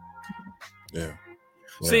 Yeah.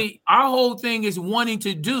 See, our whole thing is wanting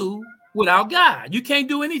to do without God. You can't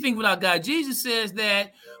do anything without God. Jesus says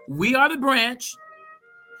that we are the branch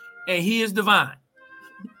and he is the vine.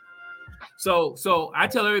 So I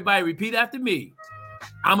tell everybody, repeat after me.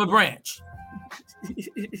 I'm a branch.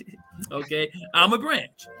 Okay, I'm a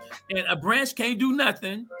branch. And a branch can't do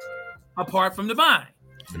nothing apart from the vine.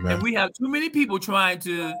 Amen. And we have too many people trying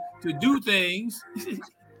to do things,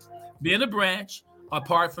 being a branch,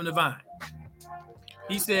 apart from the vine.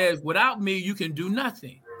 He says, without me, you can do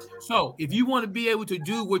nothing. So if you want to be able to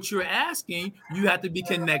do what you're asking, you have to be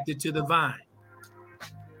connected to the vine.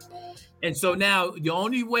 And so now the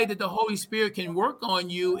only way that the Holy Spirit can work on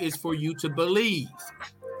you is for you to believe,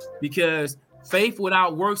 because faith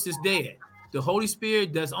without works is dead. The Holy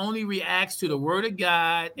Spirit does only reacts to the word of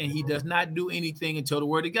God, and he does not do anything until the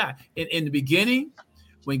word of God. And in the beginning,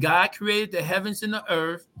 when God created the heavens and the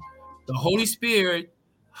earth, the Holy Spirit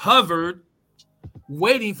hovered,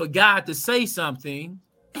 waiting for God to say something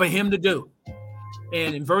for him to do.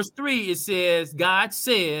 And in verse 3, it says, God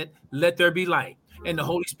said, let there be light. And the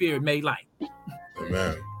Holy Spirit made light.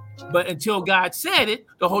 Amen. But until God said it,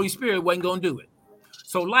 the Holy Spirit wasn't going to do it.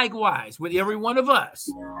 So likewise, with every one of us,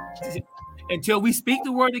 until we speak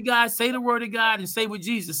the word of God, say the word of God, and say what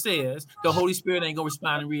Jesus says, the Holy Spirit ain't going to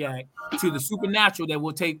respond and react to the supernatural that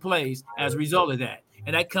will take place as a result of that.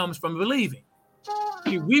 And that comes from believing.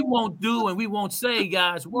 We won't do and we won't say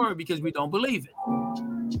God's word because we don't believe it.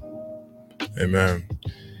 Amen.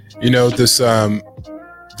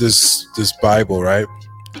 This Bible, right?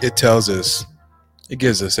 It tells us, it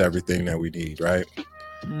gives us everything that we need, right?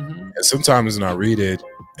 Mm-hmm. And sometimes when I read it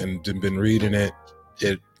and been reading it,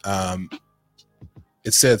 it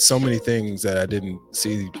said so many things that I didn't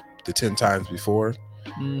see the 10 times before.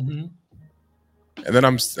 Mm-hmm. And then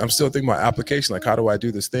I'm still thinking about application, like how do I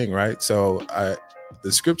do this thing, right? So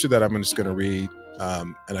the scripture that I'm just going to read,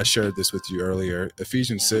 and I shared this with you earlier,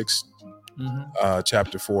 Ephesians 6,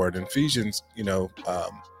 chapter 4. And in Ephesians,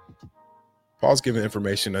 Paul's giving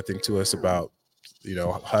information, I think, to us about,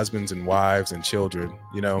 husbands and wives and children,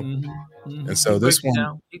 Mm-hmm. Mm-hmm. And so this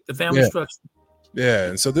one, the family structure. Yeah.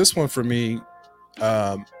 And so this one for me,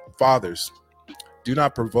 fathers, do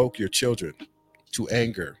not provoke your children to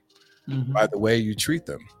anger by the way you treat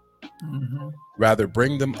them. Mm-hmm. Rather,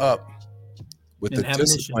 bring them up with the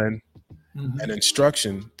discipline and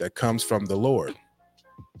instruction that comes from the Lord.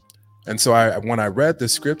 And so when I read the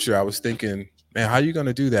scripture, I was thinking, man, how are you going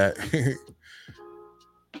to do that?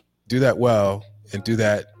 Do that well and do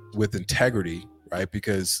that with integrity, right?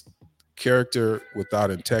 Because character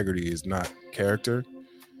without integrity is not character.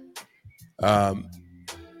 And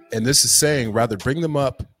this is saying, rather bring them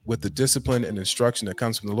up with the discipline and instruction that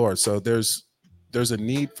comes from the Lord. So there's there's a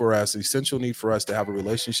need for us, an essential need for us to have a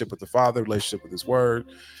relationship with the Father, relationship with His Word,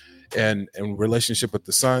 and relationship with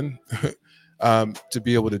the Son, to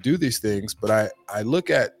be able to do these things. But I look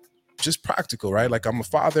at just practical, right? Like, I'm a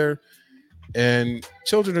father, and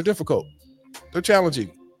children are difficult. They're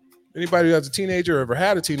challenging. Anybody who has a teenager or ever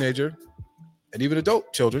had a teenager, and even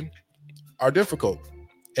adult children, are difficult.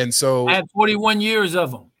 And so I had 41 years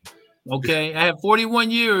of them. Okay, I have 41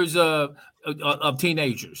 years of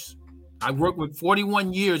teenagers. I worked with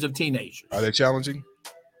 41 years of teenagers. Are they challenging?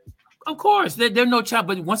 Of course, they're no child.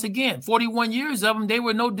 But once again, 41 years of them, they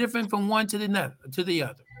were no different from one to the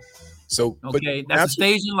other. So, okay, that's a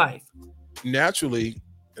stage in life. Naturally,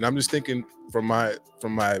 and I'm just thinking from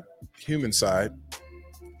my human side.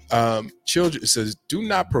 Children, it says, do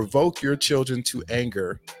not provoke your children to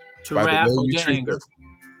anger, to wrath, or to anger.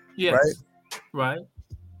 Yes. Right.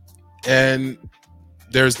 And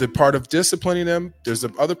there's the part of disciplining them. There's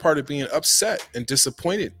the other part of being upset and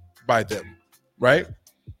disappointed by them. Right.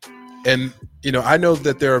 And, I know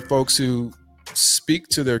that there are folks who speak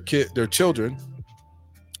to their children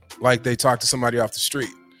like they talk to somebody off the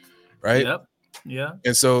street. Right. Yep. Yeah.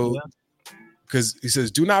 And so, because he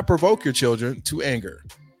says, do not provoke your children to anger.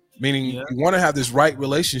 Meaning you want to have this right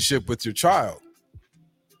relationship with your child.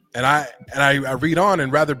 And I read on,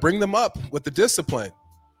 and rather bring them up with the discipline.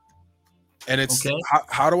 And it's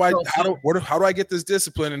how do I get this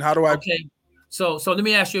discipline, and how do I? Okay. So let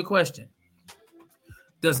me ask you a question.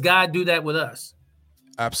 Does God do that with us?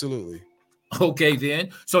 Absolutely. Okay, then.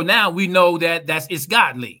 So now we know that it's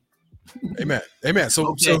godly. Amen.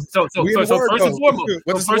 So first and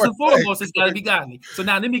foremost, it's got to be godly. So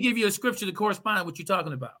now let me give you a scripture to correspond with what you're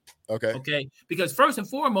talking about. Okay. Because first and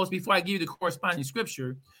foremost, before I give you the corresponding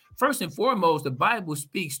scripture, first and foremost, the Bible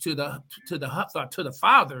speaks to the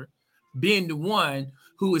father being the one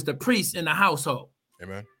who is the priest in the household.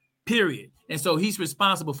 Amen. Period. And so he's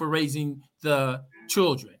responsible for raising the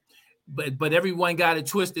children. But everyone got it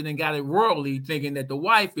twisted and got it worldly, thinking that the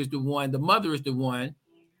wife is the one, the mother is the one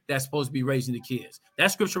that's supposed to be raising the kids.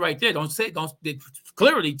 That scripture right there it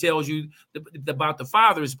clearly tells you about the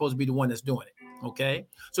father is supposed to be the one that's doing it. Okay.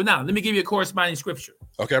 So now let me give you a corresponding scripture.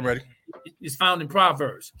 Okay, I'm ready. It's found in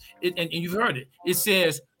Proverbs, and you've heard it. It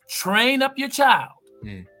says, "Train up your child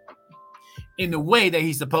in the way that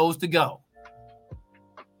he's supposed to go,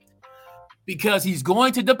 because he's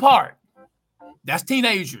going to depart." That's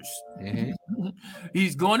teenagers. Mm-hmm.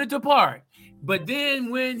 He's going to depart. But then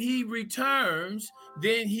when he returns,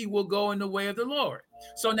 then he will go in the way of the Lord.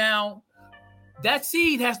 So now that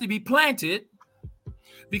seed has to be planted,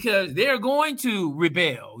 because they're going to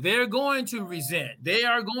rebel. They're going to resent. They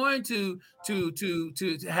are going to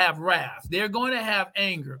have wrath. They're going to have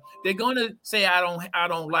anger. They're going to say, I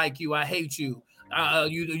don't like you. I hate you.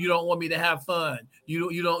 You don't want me to have fun.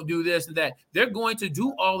 You don't do this and that. They're going to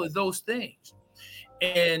do all of those things.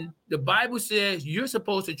 And the Bible says you're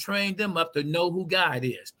supposed to train them up to know who God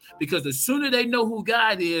is, because the sooner they know who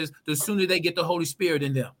God is, the sooner they get the Holy Spirit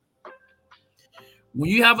in them. When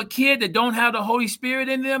you have a kid that don't have the Holy Spirit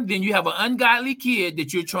in them, then you have an ungodly kid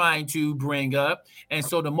that you're trying to bring up. And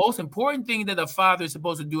so the most important thing that a father is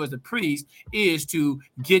supposed to do as a priest is to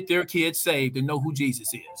get their kids saved and know who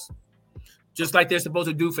Jesus is. Just like they're supposed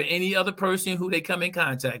to do for any other person who they come in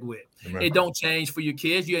contact with. Amen. It don't change for your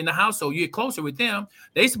kids. You're in the household. You're closer with them.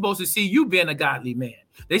 They're supposed to see you being a godly man.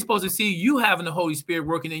 They're supposed to see you having the Holy Spirit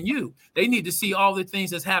working in you. They need to see all the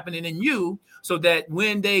things that's happening in you, so that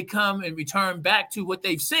when they come and return back to what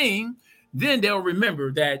they've seen, then they'll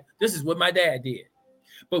remember that this is what my dad did.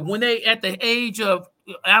 But when they at the age of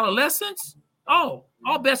adolescence, all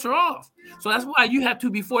bets are off. So that's why you have to,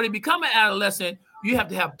 before they become an adolescent, you have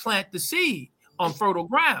to plant the seed on fertile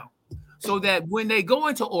ground, so that when they go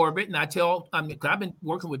into orbit, and I've been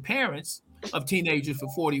working with parents of teenagers for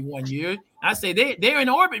 41 years. I say they're in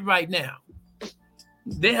orbit right now.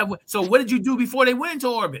 So what did you do before they went into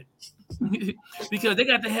orbit? Because they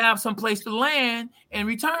got to have some place to land and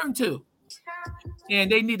return to.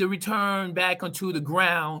 And they need to return back onto the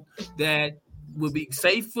ground that will be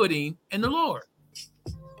safe footing in the Lord.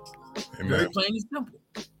 Amen. Very plain and simple.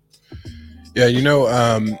 Yeah,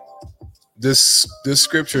 this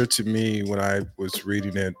scripture to me, when I was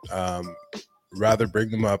reading it, rather bring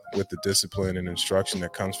them up with the discipline and instruction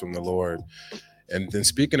that comes from the Lord. And then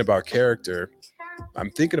speaking about character, I'm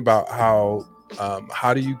thinking about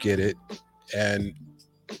how do you get it? And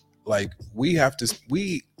like we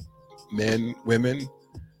men, women,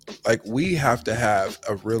 like we have to have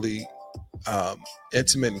a really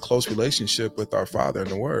intimate and close relationship with our Father in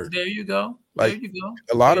the Word. There you go. Like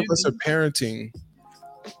a lot of us are parenting.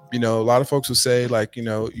 A lot of folks will say, like,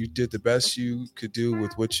 you did the best you could do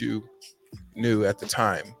with what you knew at the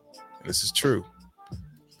time. And this is true.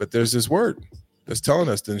 But there's this word that's telling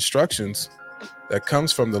us the instructions that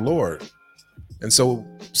comes from the Lord. And so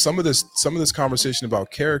some of this conversation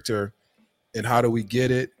about character and how do we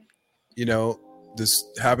get it, you know, this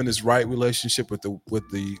having this right relationship with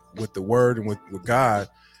the word and with God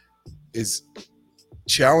is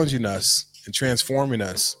challenging us and transforming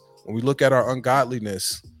us. When we look at our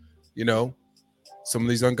ungodliness, you know, some of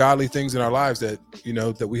these ungodly things in our lives that, you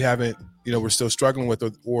know, that we haven't, you know, we're still struggling with,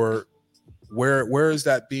 or where is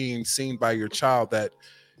that being seen by your child, that,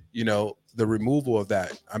 you know, the removal of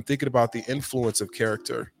that. I'm thinking about the influence of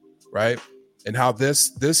character, right? And how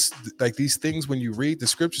this like these things, when you read the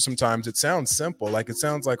scripture, sometimes it sounds simple, like it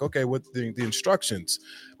sounds like, okay, what the instructions,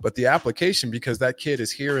 but the application, because that kid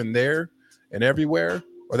is here and there and everywhere,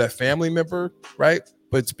 or that family member, right?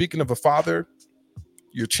 But speaking of a father,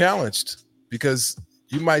 you're challenged because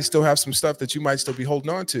you might still have some stuff that you might still be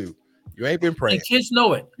holding on to. You ain't been praying. And kids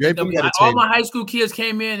know it. You ain't been meditating. All my high school kids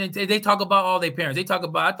came in and they talk about all their parents. They talk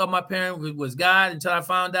about, I thought my parent was God until I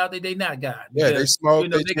found out that they not God. Yeah, they smoke. You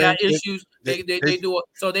know, they got issues. They do it.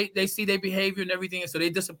 So they see their behavior and everything, and so they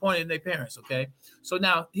disappointed in their parents. Okay, so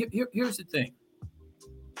now here's the thing,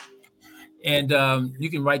 and you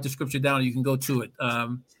can write the scripture down, or you can go to it.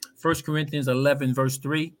 1 Corinthians 11 verse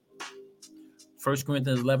 3. 1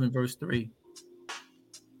 Corinthians 11 verse 3.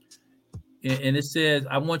 And it says,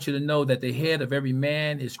 I want you to know that the head of every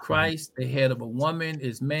man is Christ, the head of a woman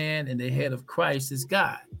is man, and the head of Christ is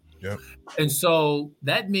God. Yep. And so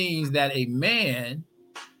that means that a man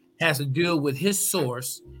has to deal with his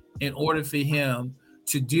source in order for him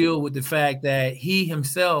to deal with the fact that he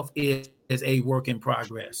himself is a work in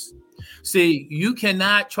progress. See, you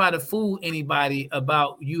cannot try to fool anybody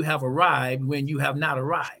about you have arrived when you have not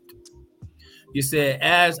arrived. You said,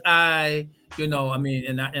 as I, you know, I mean,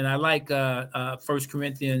 and I like 1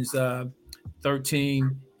 Corinthians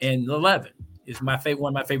 13 and 11. It's my favorite,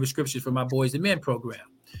 one of my favorite scriptures for my Boys and Men program.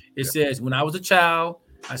 It says, when I was a child,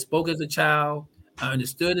 I spoke as a child, I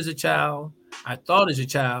understood as a child, I thought as a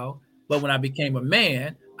child, but when I became a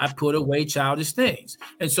man, I put away childish things.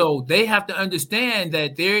 And so they have to understand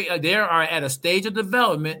that they are at a stage of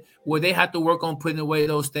development where they have to work on putting away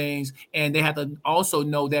those things. And they have to also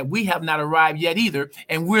know that we have not arrived yet either.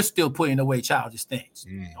 And we're still putting away childish things.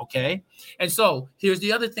 Okay. And so here's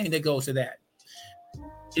the other thing that goes to that.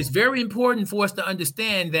 It's very important for us to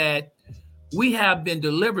understand that we have been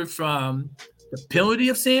delivered from the penalty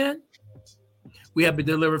of sin. We have been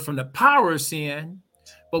delivered from the power of sin,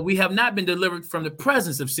 but we have not been delivered from the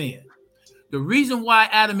presence of sin. The reason why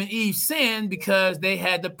Adam and Eve sinned, because they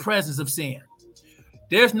had the presence of sin.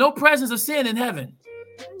 There's no presence of sin in heaven.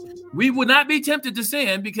 We would not be tempted to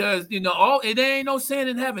sin because, you know, there ain't no sin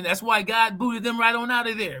in heaven. That's why God booted them right on out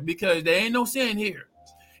of there, because there ain't no sin here.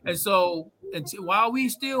 And so while we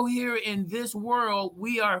still here in this world,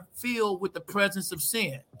 we are filled with the presence of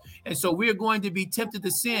sin. And so we're going to be tempted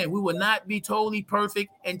to sin. We will not be totally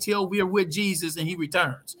perfect until we are with Jesus and he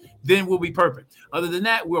returns. Then we'll be perfect. Other than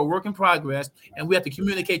that, we're a work in progress, and we have to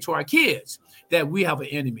communicate to our kids that we have an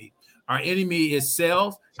enemy. Our enemy is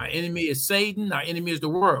self. Our enemy is Satan. Our enemy is the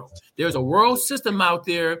world. There's a world system out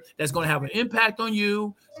there that's going to have an impact on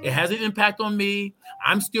you. It has an impact on me.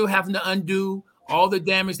 I'm still having to undo all the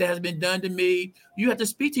damage that has been done to me. You have to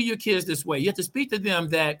speak to your kids this way. You have to speak to them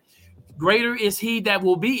that greater is he that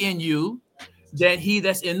will be in you than he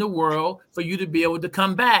that's in the world, for you to be able to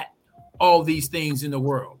combat all these things in the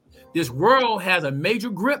world. This world has a major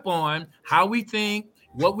grip on how we think,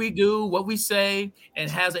 what we do, what we say,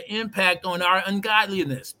 and has an impact on our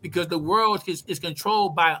ungodliness, because the world is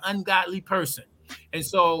controlled by an ungodly person. And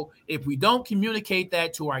so if we don't communicate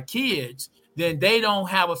that to our kids, then they don't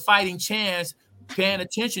have a fighting chance paying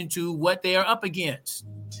attention to what they are up against.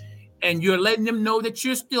 And you're letting them know that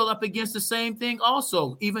you're still up against the same thing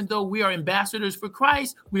also. Even though we are ambassadors for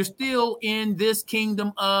Christ, we're still in this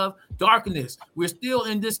kingdom of darkness. We're still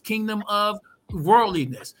in this kingdom of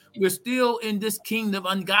worldliness. We're still in this kingdom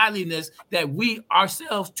of ungodliness that we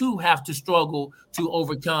ourselves too have to struggle to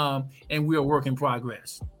overcome, and we're a work in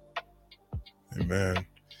progress. Amen.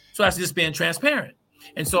 So that's just being transparent.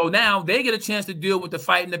 And so now they get a chance to deal with the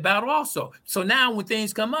fight and the battle also. So now when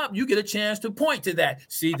things come up, you get a chance to point to that.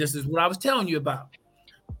 See, this is what I was telling you about.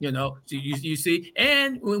 You know, so you see,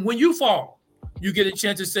 and when you fall, you get a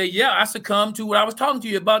chance to say, yeah, I succumbed to what I was talking to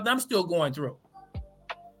you about that I'm still going through.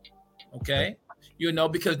 Okay. You know,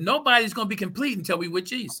 because nobody's going to be complete until we with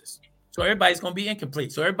Jesus. So everybody's going to be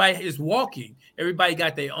incomplete. So everybody is walking. Everybody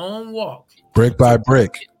got their own walk. Brick by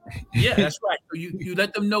brick. Yeah, that's right. So you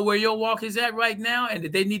let them know where your walk is at right now, and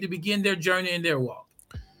that they need to begin their journey and their walk.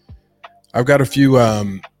 I've got a few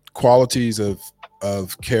qualities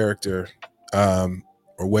of character,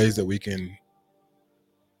 or ways that we can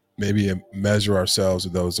maybe measure ourselves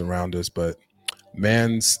with those around us. But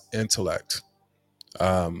man's intellect,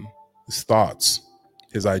 his thoughts,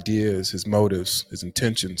 his ideas, his motives, his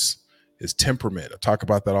intentions, his temperament. I talk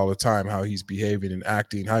about that all the time, how he's behaving and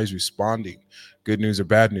acting, how he's responding, good news or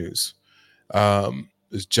bad news,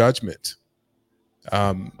 his judgment,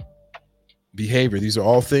 behavior. These are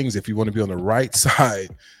all things, if you want to be on the right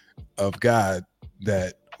side of God,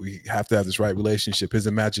 that we have to have this right relationship. His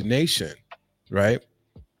imagination, right?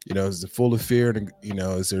 Is it full of fear? And,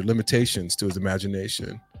 is there limitations to his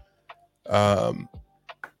imagination?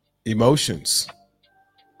 Emotions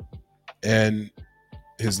and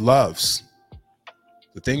his loves,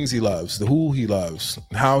 the things he loves, the who he loves,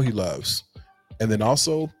 how he loves, and then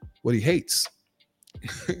also what he hates,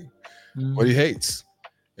 what he hates.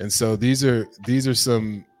 And so these are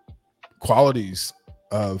some qualities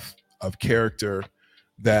of character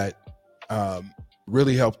that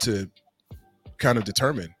really help to kind of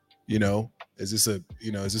determine, is this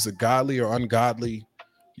a godly or ungodly,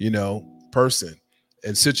 person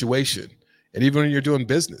and situation. And even when you're doing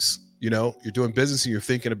business, you're doing business and you're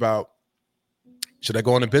thinking about, should I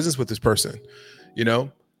go into business with this person?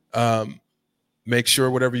 Make sure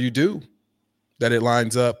whatever you do, that it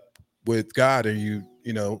lines up with God, and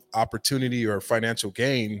opportunity or financial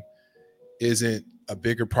gain isn't a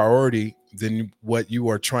bigger priority than what you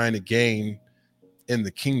are trying to gain in the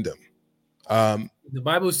kingdom. The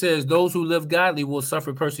Bible says those who live godly will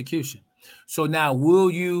suffer persecution. So now,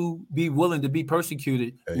 will you be willing to be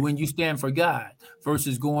persecuted when you stand for God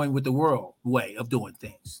versus going with the world way of doing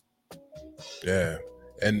things? Yeah.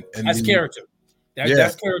 And that's character.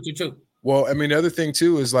 That's character too. Well, I mean, the other thing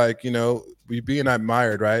too is like, we being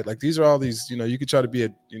admired, right? Like these are all these, you could try to be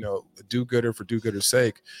a do-gooder for do-gooder's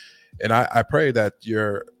sake. And I pray that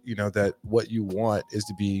that what you want is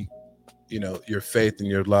to be, your faith and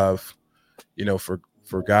your love,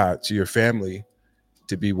 for God, to your family,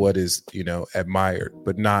 to be what is, admired,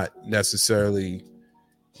 but not necessarily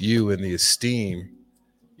you in the esteem,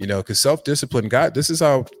 because self-discipline, God, this is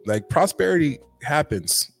how like prosperity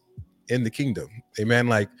happens in the kingdom. Amen.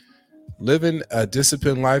 Like living a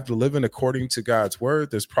disciplined life, to living according to God's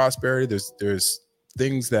word. There's prosperity. There's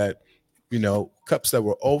things that, cups that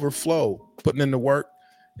will overflow, putting in the work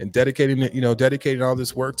and dedicating all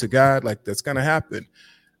this work to God. Like that's going to happen.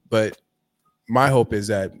 But my hope is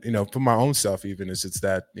that, for my own self, even is it's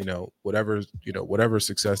that, whatever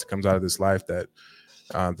success that comes out of this life, that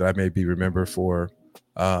I may be remembered for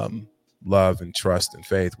love and trust and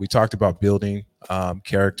faith. We talked about building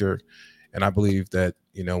character. And I believe that,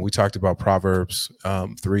 we talked about Proverbs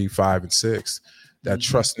 3, 5, and 6, that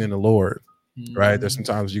trusting in the Lord, right? There's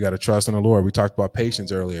sometimes you got to trust in the Lord. We talked about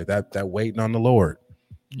patience earlier, that waiting on the Lord,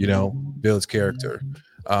 builds character.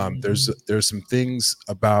 There's some things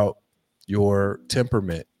about your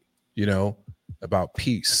temperament, about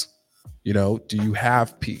peace, do you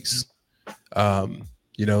have peace? Do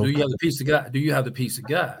you have the peace of God? Do you have the peace of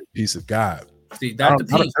God? Peace of God. See, that's the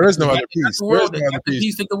peace. There is no other peace. The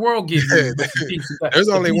peace that the world gives you. There's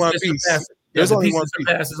only one peace. There's only one peace.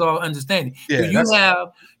 Surpasses all understanding. Yeah,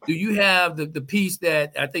 do you have the peace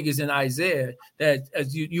that I think is in Isaiah, that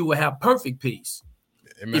as you will have perfect peace?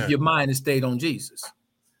 Amen. If your mind is stayed on Jesus.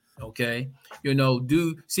 Okay. Here's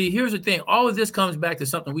the thing. All of this comes back to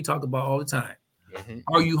something we talk about all the time. Mm-hmm.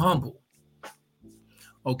 Are you humble?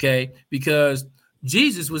 Okay. Because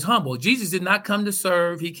Jesus was humble. Jesus did not come to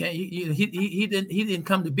serve. He didn't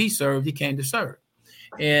come to be served. He came to serve.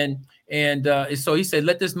 And so he said,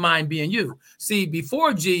 let this mind be in you. See,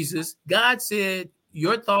 before Jesus, God said,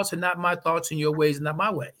 your thoughts are not my thoughts and your ways are not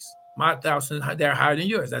my ways. My thoughts, they're higher than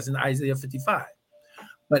yours. That's in Isaiah 55.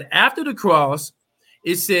 But after the cross,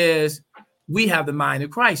 it says we have the mind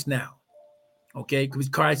of Christ now. Okay, because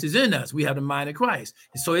Christ is in us. We have the mind of Christ.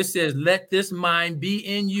 And so it says, let this mind be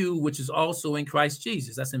in you, which is also in Christ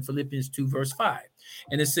Jesus. That's in Philippians 2, verse 5.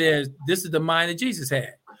 And it says, this is the mind that Jesus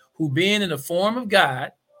had, who being in the form of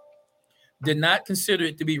God, did not consider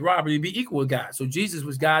it to be robbery to be equal with God. So Jesus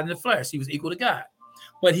was God in the flesh. He was equal to God.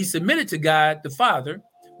 But he submitted to God, the Father,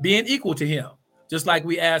 being equal to him. Just like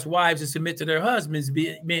we ask wives to submit to their husbands,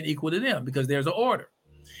 being equal to them, because there's an order.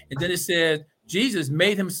 And then it says, Jesus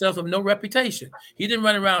made himself of no reputation. He didn't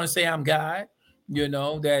run around and say, I'm God, I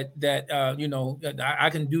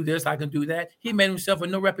can do this, I can do that. He made himself of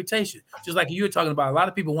no reputation. Just like you were talking about, a lot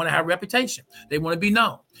of people want to have reputation. They want to be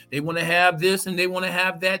known. They want to have this and they want to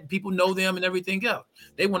have that. People know them and everything else.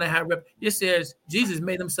 They want to have, it says Jesus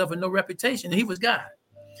made himself of no reputation and he was God.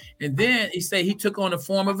 And then he said he took on the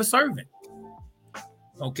form of a servant.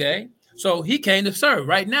 Okay. So he came to serve.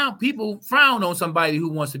 Right now, people frown on somebody who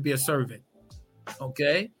wants to be a servant.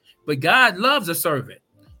 Okay. But God loves a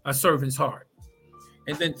servant's heart.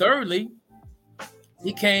 And then thirdly,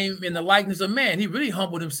 he came in the likeness of man. He really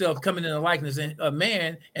humbled himself, coming in the likeness of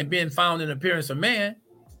man and being found in appearance of man.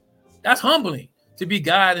 That's humbling to be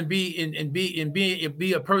God and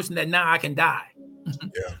be a person that now I can die.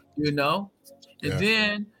 Yeah. You know? And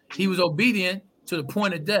then he was obedient to the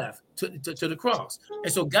point of death, to the cross.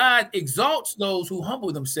 And so God exalts those who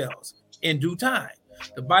humble themselves in due time.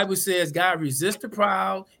 The Bible says God resists the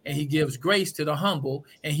proud and he gives grace to the humble,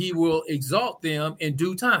 and he will exalt them in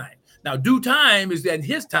due time. Now, due time is that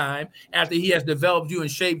his time after he has developed you and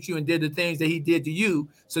shaped you and did the things that he did to you.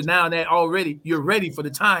 So now that already you're ready for the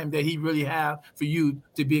time that he really have for you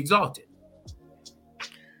to be exalted.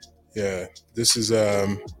 Yeah, this is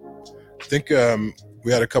I think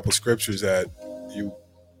we had a couple scriptures that you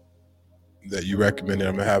recommended.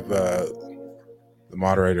 I'm gonna have the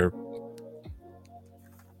moderator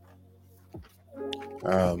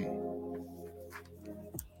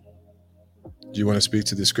do you want to speak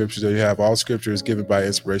to the scriptures that you have? All scripture is given by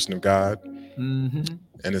inspiration of God, and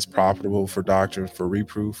is profitable for doctrine, for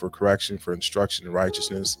reproof, for correction, for instruction in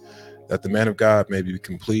righteousness, that the man of God may be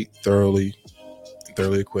complete, thoroughly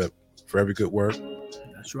equipped for every good work.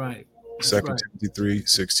 That's right. 2 Timothy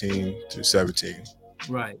 3:16-17.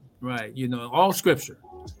 Right. You know, all scripture,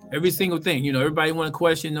 every single thing. You know, everybody want to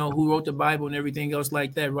question, who wrote the Bible and everything else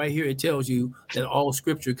like that. Right here, it tells you that all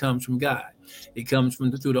scripture comes from God. It comes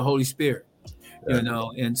through the Holy Spirit. You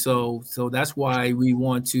know, and so that's why we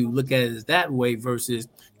want to look at it that way versus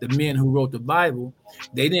the men who wrote the Bible.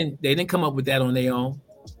 They didn't come up with that on their own.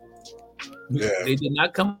 Yeah. They did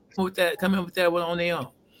not come up with that on their own.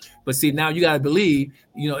 But see, now you got to believe,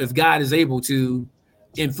 if God is able to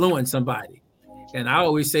influence somebody. And I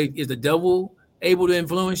always say, is the devil able to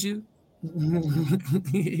influence you?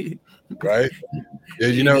 Right.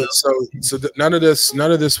 Yeah, so none of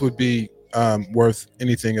this would be worth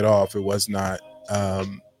anything at all if it was not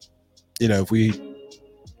if we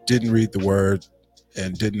didn't read the word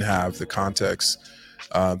and didn't have the context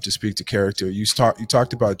to speak to character. You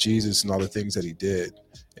talked about Jesus and all the things that he did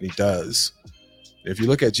and he does. If you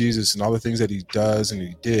look at Jesus and all the things that he does and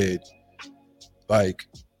he did, like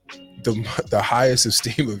the highest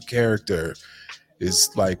esteem of character is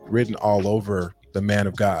like written all over the man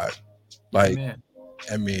of God. Like, Amen.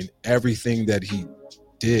 I mean, everything that he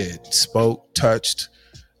did, spoke, touched,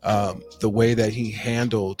 the way that he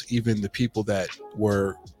handled even the people that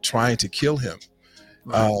were trying to kill him,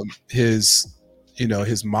 right. His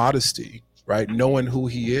modesty, right? Knowing who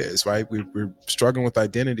he is, right? We're struggling with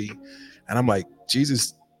identity. And I'm like,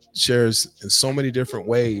 Jesus shares in so many different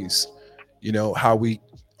ways, how we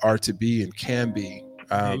are to be and can be.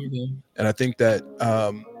 And I think that,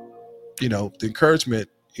 the encouragement,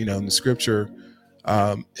 in the scripture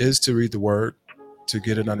is to read the word, to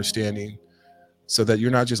get an understanding, so that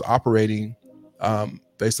you're not just operating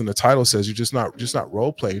based on the title says. You're just not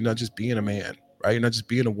role playing. You're not just being a man, right? You're not just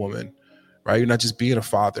being a woman, right? You're not just being a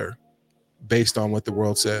father based on what the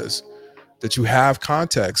world says. That you have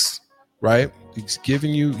context, right? He's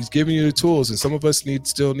giving you the tools, and some of us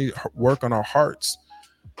still need work on our hearts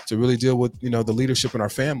to really deal with the leadership in our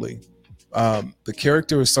family. The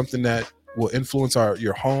character is something that will influence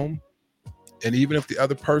your home, and even if the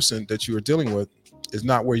other person that you are dealing with is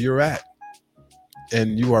not where you're at,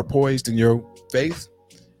 and you are poised in your faith,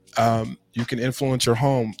 you can influence your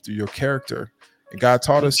home through your character. And God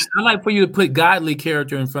taught us. I like for you to put godly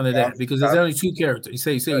character in front of that, because there's only two characters.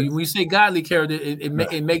 You say when you say godly character,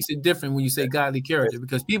 it makes it different when you say godly character,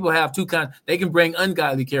 because people have two kinds. They can bring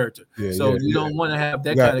ungodly character, you don't want to have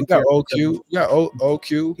that kind of character. OQ,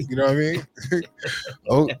 OQ. You know what I mean?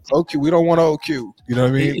 OQ. We don't want OQ. You know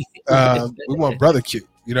what I mean? We want brother Q.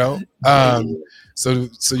 So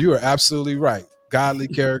you are absolutely right. Godly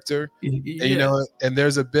character, and, and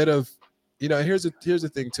there's a bit of. Here's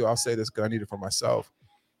the thing too. I'll say this because I need it for myself.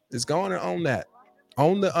 Is go on and own that.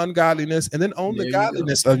 Own the ungodliness, and then own the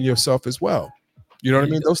godliness of yourself as well. You know what I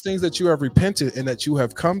mean? Those things that you have repented and that you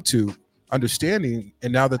have come to understanding,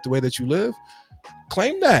 and now that the way that you live,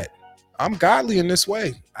 claim that. I'm godly in this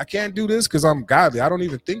way. I can't do this because I'm godly. I don't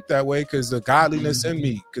even think that way because the godliness in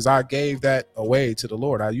me, because I gave that away to the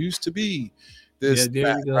Lord. I used to be this,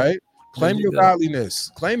 right? Claim your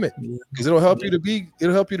godliness. Claim it, because it'll help you to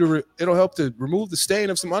remove the stain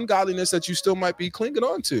of some ungodliness that you still might be clinging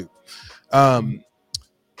on to.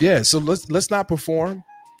 So let's not perform.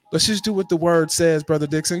 Let's just do what the word says, Brother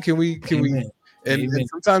Dixon. Can we? And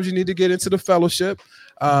sometimes you need to get into the fellowship.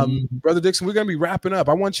 Brother Dixon, we're going to be wrapping up.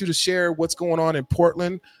 I want you to share what's going on in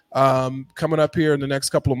Portland coming up here in the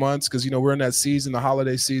next couple of months, because, we're in that season, the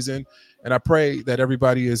holiday season. And I pray that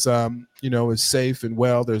everybody is, is safe and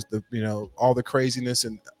well. There's all the craziness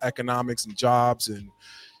and economics and jobs. And,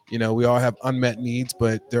 we all have unmet needs,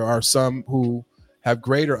 but there are some who have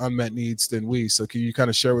greater unmet needs than we. So can you kind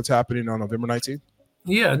of share what's happening on November 19th?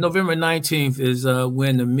 Yeah, November 19th is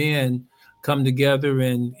when the men come together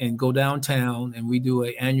and go downtown, and we do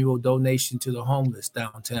an annual donation to the homeless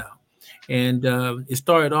downtown. And it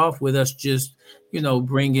started off with us just,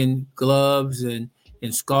 bringing gloves and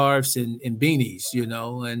scarves and beanies,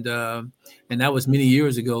 and that was many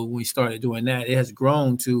years ago when we started doing that. It has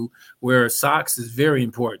grown to where socks is very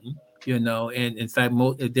important, and in fact,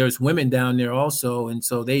 there's women down there also, and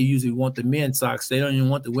so they usually want the men's socks. They don't even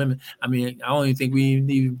want the women. I mean, I don't even think we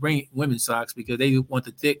need to bring women's socks because they want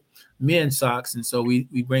the thick men's socks, and so we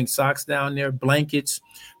bring socks down there, blankets.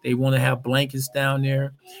 They want to have blankets down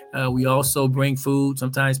there. We also bring food.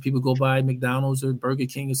 Sometimes people go by McDonald's or Burger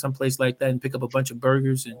King or someplace like that and pick up a bunch of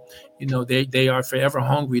burgers, and they are forever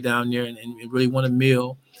hungry down there and really want a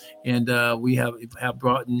meal. And we have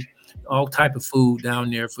brought in all type of food down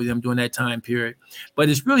there for them during that time period. But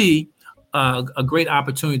it's really a great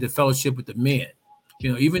opportunity to fellowship with the men.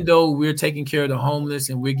 Even though we're taking care of the homeless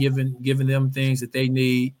and we're giving them things that they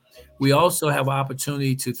need, we also have an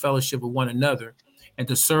opportunity to fellowship with one another and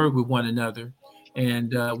to serve with one another.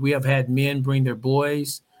 And we have had men bring their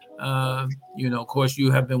boys. Of course,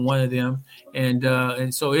 you have been one of them.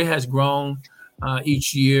 And so it has grown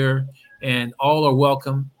each year, and all are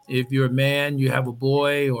welcome. If you're a man, you have a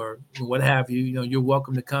boy or what have you, you're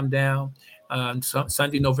welcome to come down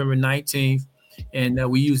Sunday, November 19th. And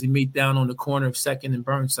we usually meet down on the corner of 2nd and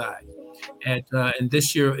Burnside. And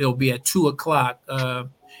this year it'll be at 2:00.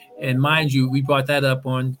 And mind you, we brought that up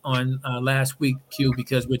on last week, Q,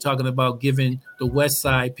 because we're talking about giving the West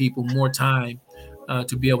Side people more time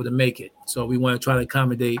to be able to make it. So we want to try to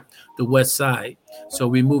accommodate the West Side. So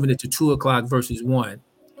we're moving it to 2:00 versus 1.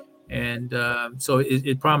 And so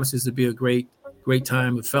it promises to be a great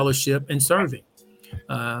time of fellowship and serving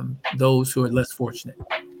those who are less fortunate.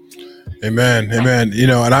 Amen.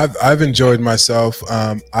 And I've enjoyed myself.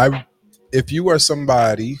 If you are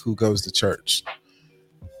somebody who goes to church,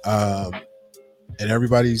 and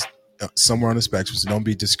everybody's somewhere on the spectrum, so don't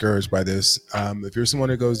be discouraged by this. If you're someone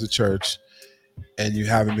who goes to church and you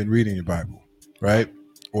haven't been reading your Bible, right?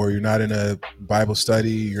 Or you're not in a Bible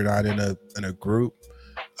study, you're not in a group,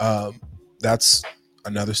 that's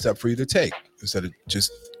another step for you to take instead of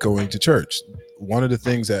just going to church. One of the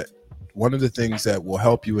things that will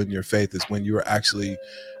help you in your faith is when you are actually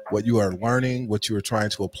what you are learning, what you are trying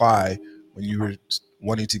to apply, when you are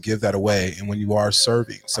wanting to give that away, and when you are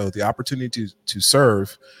serving. So the opportunity to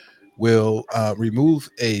serve will remove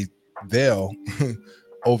a veil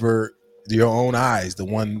over your own eyes, the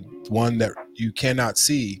one that you cannot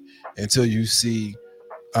see until you see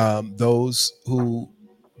those who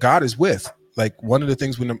God is with. Like, one of the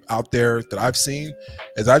things when I'm out there that I've seen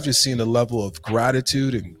is I've just seen a level of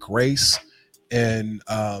gratitude and grace and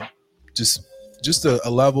just a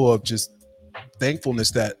level of just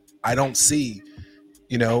thankfulness that I don't see,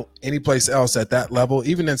 any place else at that level,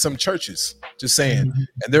 even in some churches, just saying. Mm-hmm.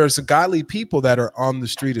 And there are some godly people that are on the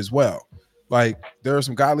street as well. Like, there are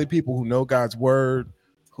some godly people who know God's word,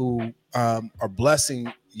 who are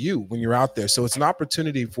blessing you when you're out there. So it's an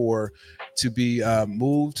opportunity to be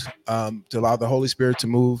moved, to allow the Holy Spirit to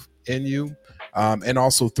move in you and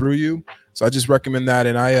also through you. So I just recommend that.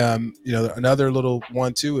 And I, another little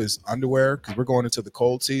one too is underwear, because we're going into the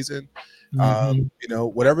cold season.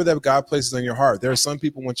 Whatever that God places in your heart. There are some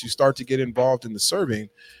people, once you start to get involved in the serving,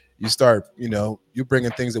 you start, you're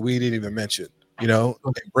bringing things that we didn't even mention, and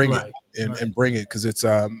bring it and bring it, because it's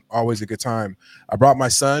always a good time. I brought my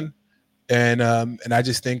son. And I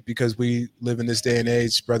just think, because we live in this day and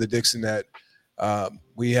age, Brother Dixon, that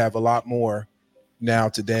we have a lot more now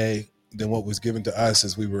today than what was given to us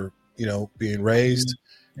as we were, being raised.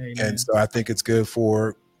 Amen. And so I think it's good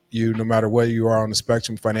for you, no matter where you are on the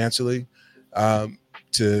spectrum financially,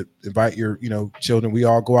 to invite your, children. We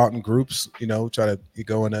all go out in groups, we go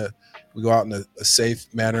out in a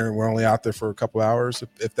safe manner, and we're only out there for a couple hours,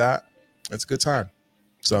 if that. It's a good time.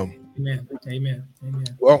 So. Amen.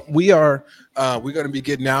 Well, we're going to be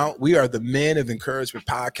getting out. We are the Men of Encouragement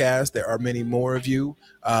podcast. There are many more of you.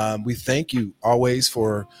 We thank you always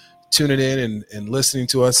for tuning in and listening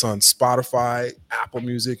to us on Spotify, Apple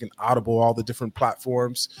Music, and Audible, all the different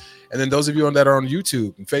platforms. And then those of you that are on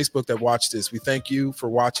YouTube and Facebook that watch this, we thank you for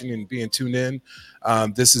watching and being tuned in.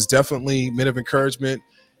 This is definitely Men of Encouragement.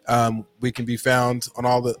 We can be found on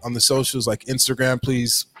on the socials like Instagram.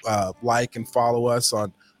 Please like and follow us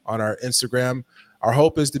on our Instagram. Our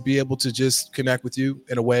hope is to be able to just connect with you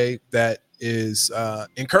in a way that is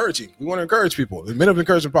encouraging. We want to encourage people. The Men of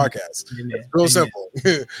Encouragement podcast. It's real simple.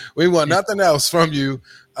 We want nothing else from you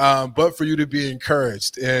but for you to be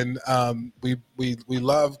encouraged. And we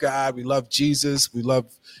love God. We love Jesus. We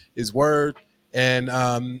love his word. And,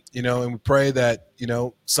 and we pray that,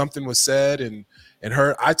 something was said and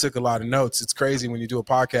heard. I took a lot of notes. It's crazy when you do a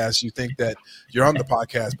podcast, you think that you're on the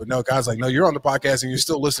podcast, but no, God's like, no, you're on the podcast and you're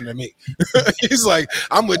still listening to me. He's like,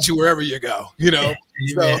 I'm with you wherever you go,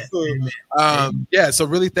 So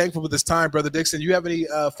really thankful for this time, Brother Dixon. You have any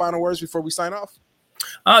final words before we sign off?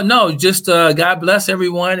 No, just God bless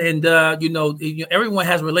everyone. And, everyone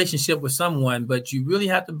has a relationship with someone, but you really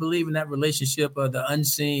have to believe in that relationship of the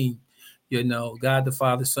unseen, God, the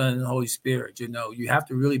Father, Son, and the Holy Spirit. You have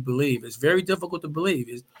to really believe. It's very difficult to believe.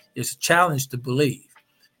 It's a challenge to believe.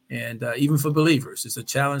 And even for believers, it's a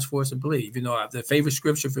challenge for us to believe. The favorite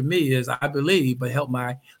scripture for me is, I believe, but help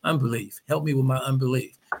my unbelief. Help me with my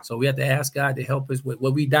unbelief. So we have to ask God to help us with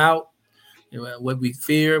what we doubt, what we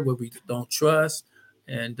fear, what we don't trust.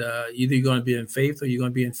 And either you're going to be in faith or you're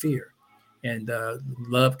going to be in fear. And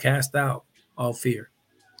love cast out all fear.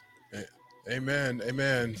 Amen.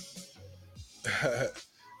 Amen.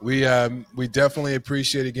 We definitely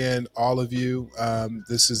appreciate again all of you.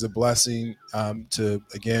 This is a blessing to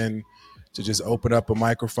just open up a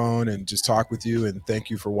microphone and just talk with you, and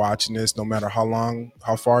thank you for watching this. No matter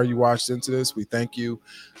how far you watched into this, we thank you,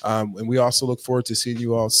 and we also look forward to seeing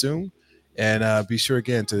you all soon. And be sure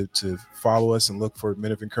again to follow us and look for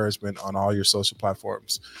Men of Encouragement on all your social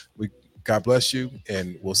platforms. God bless you,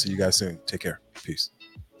 and we'll see you guys soon. Take care. Peace.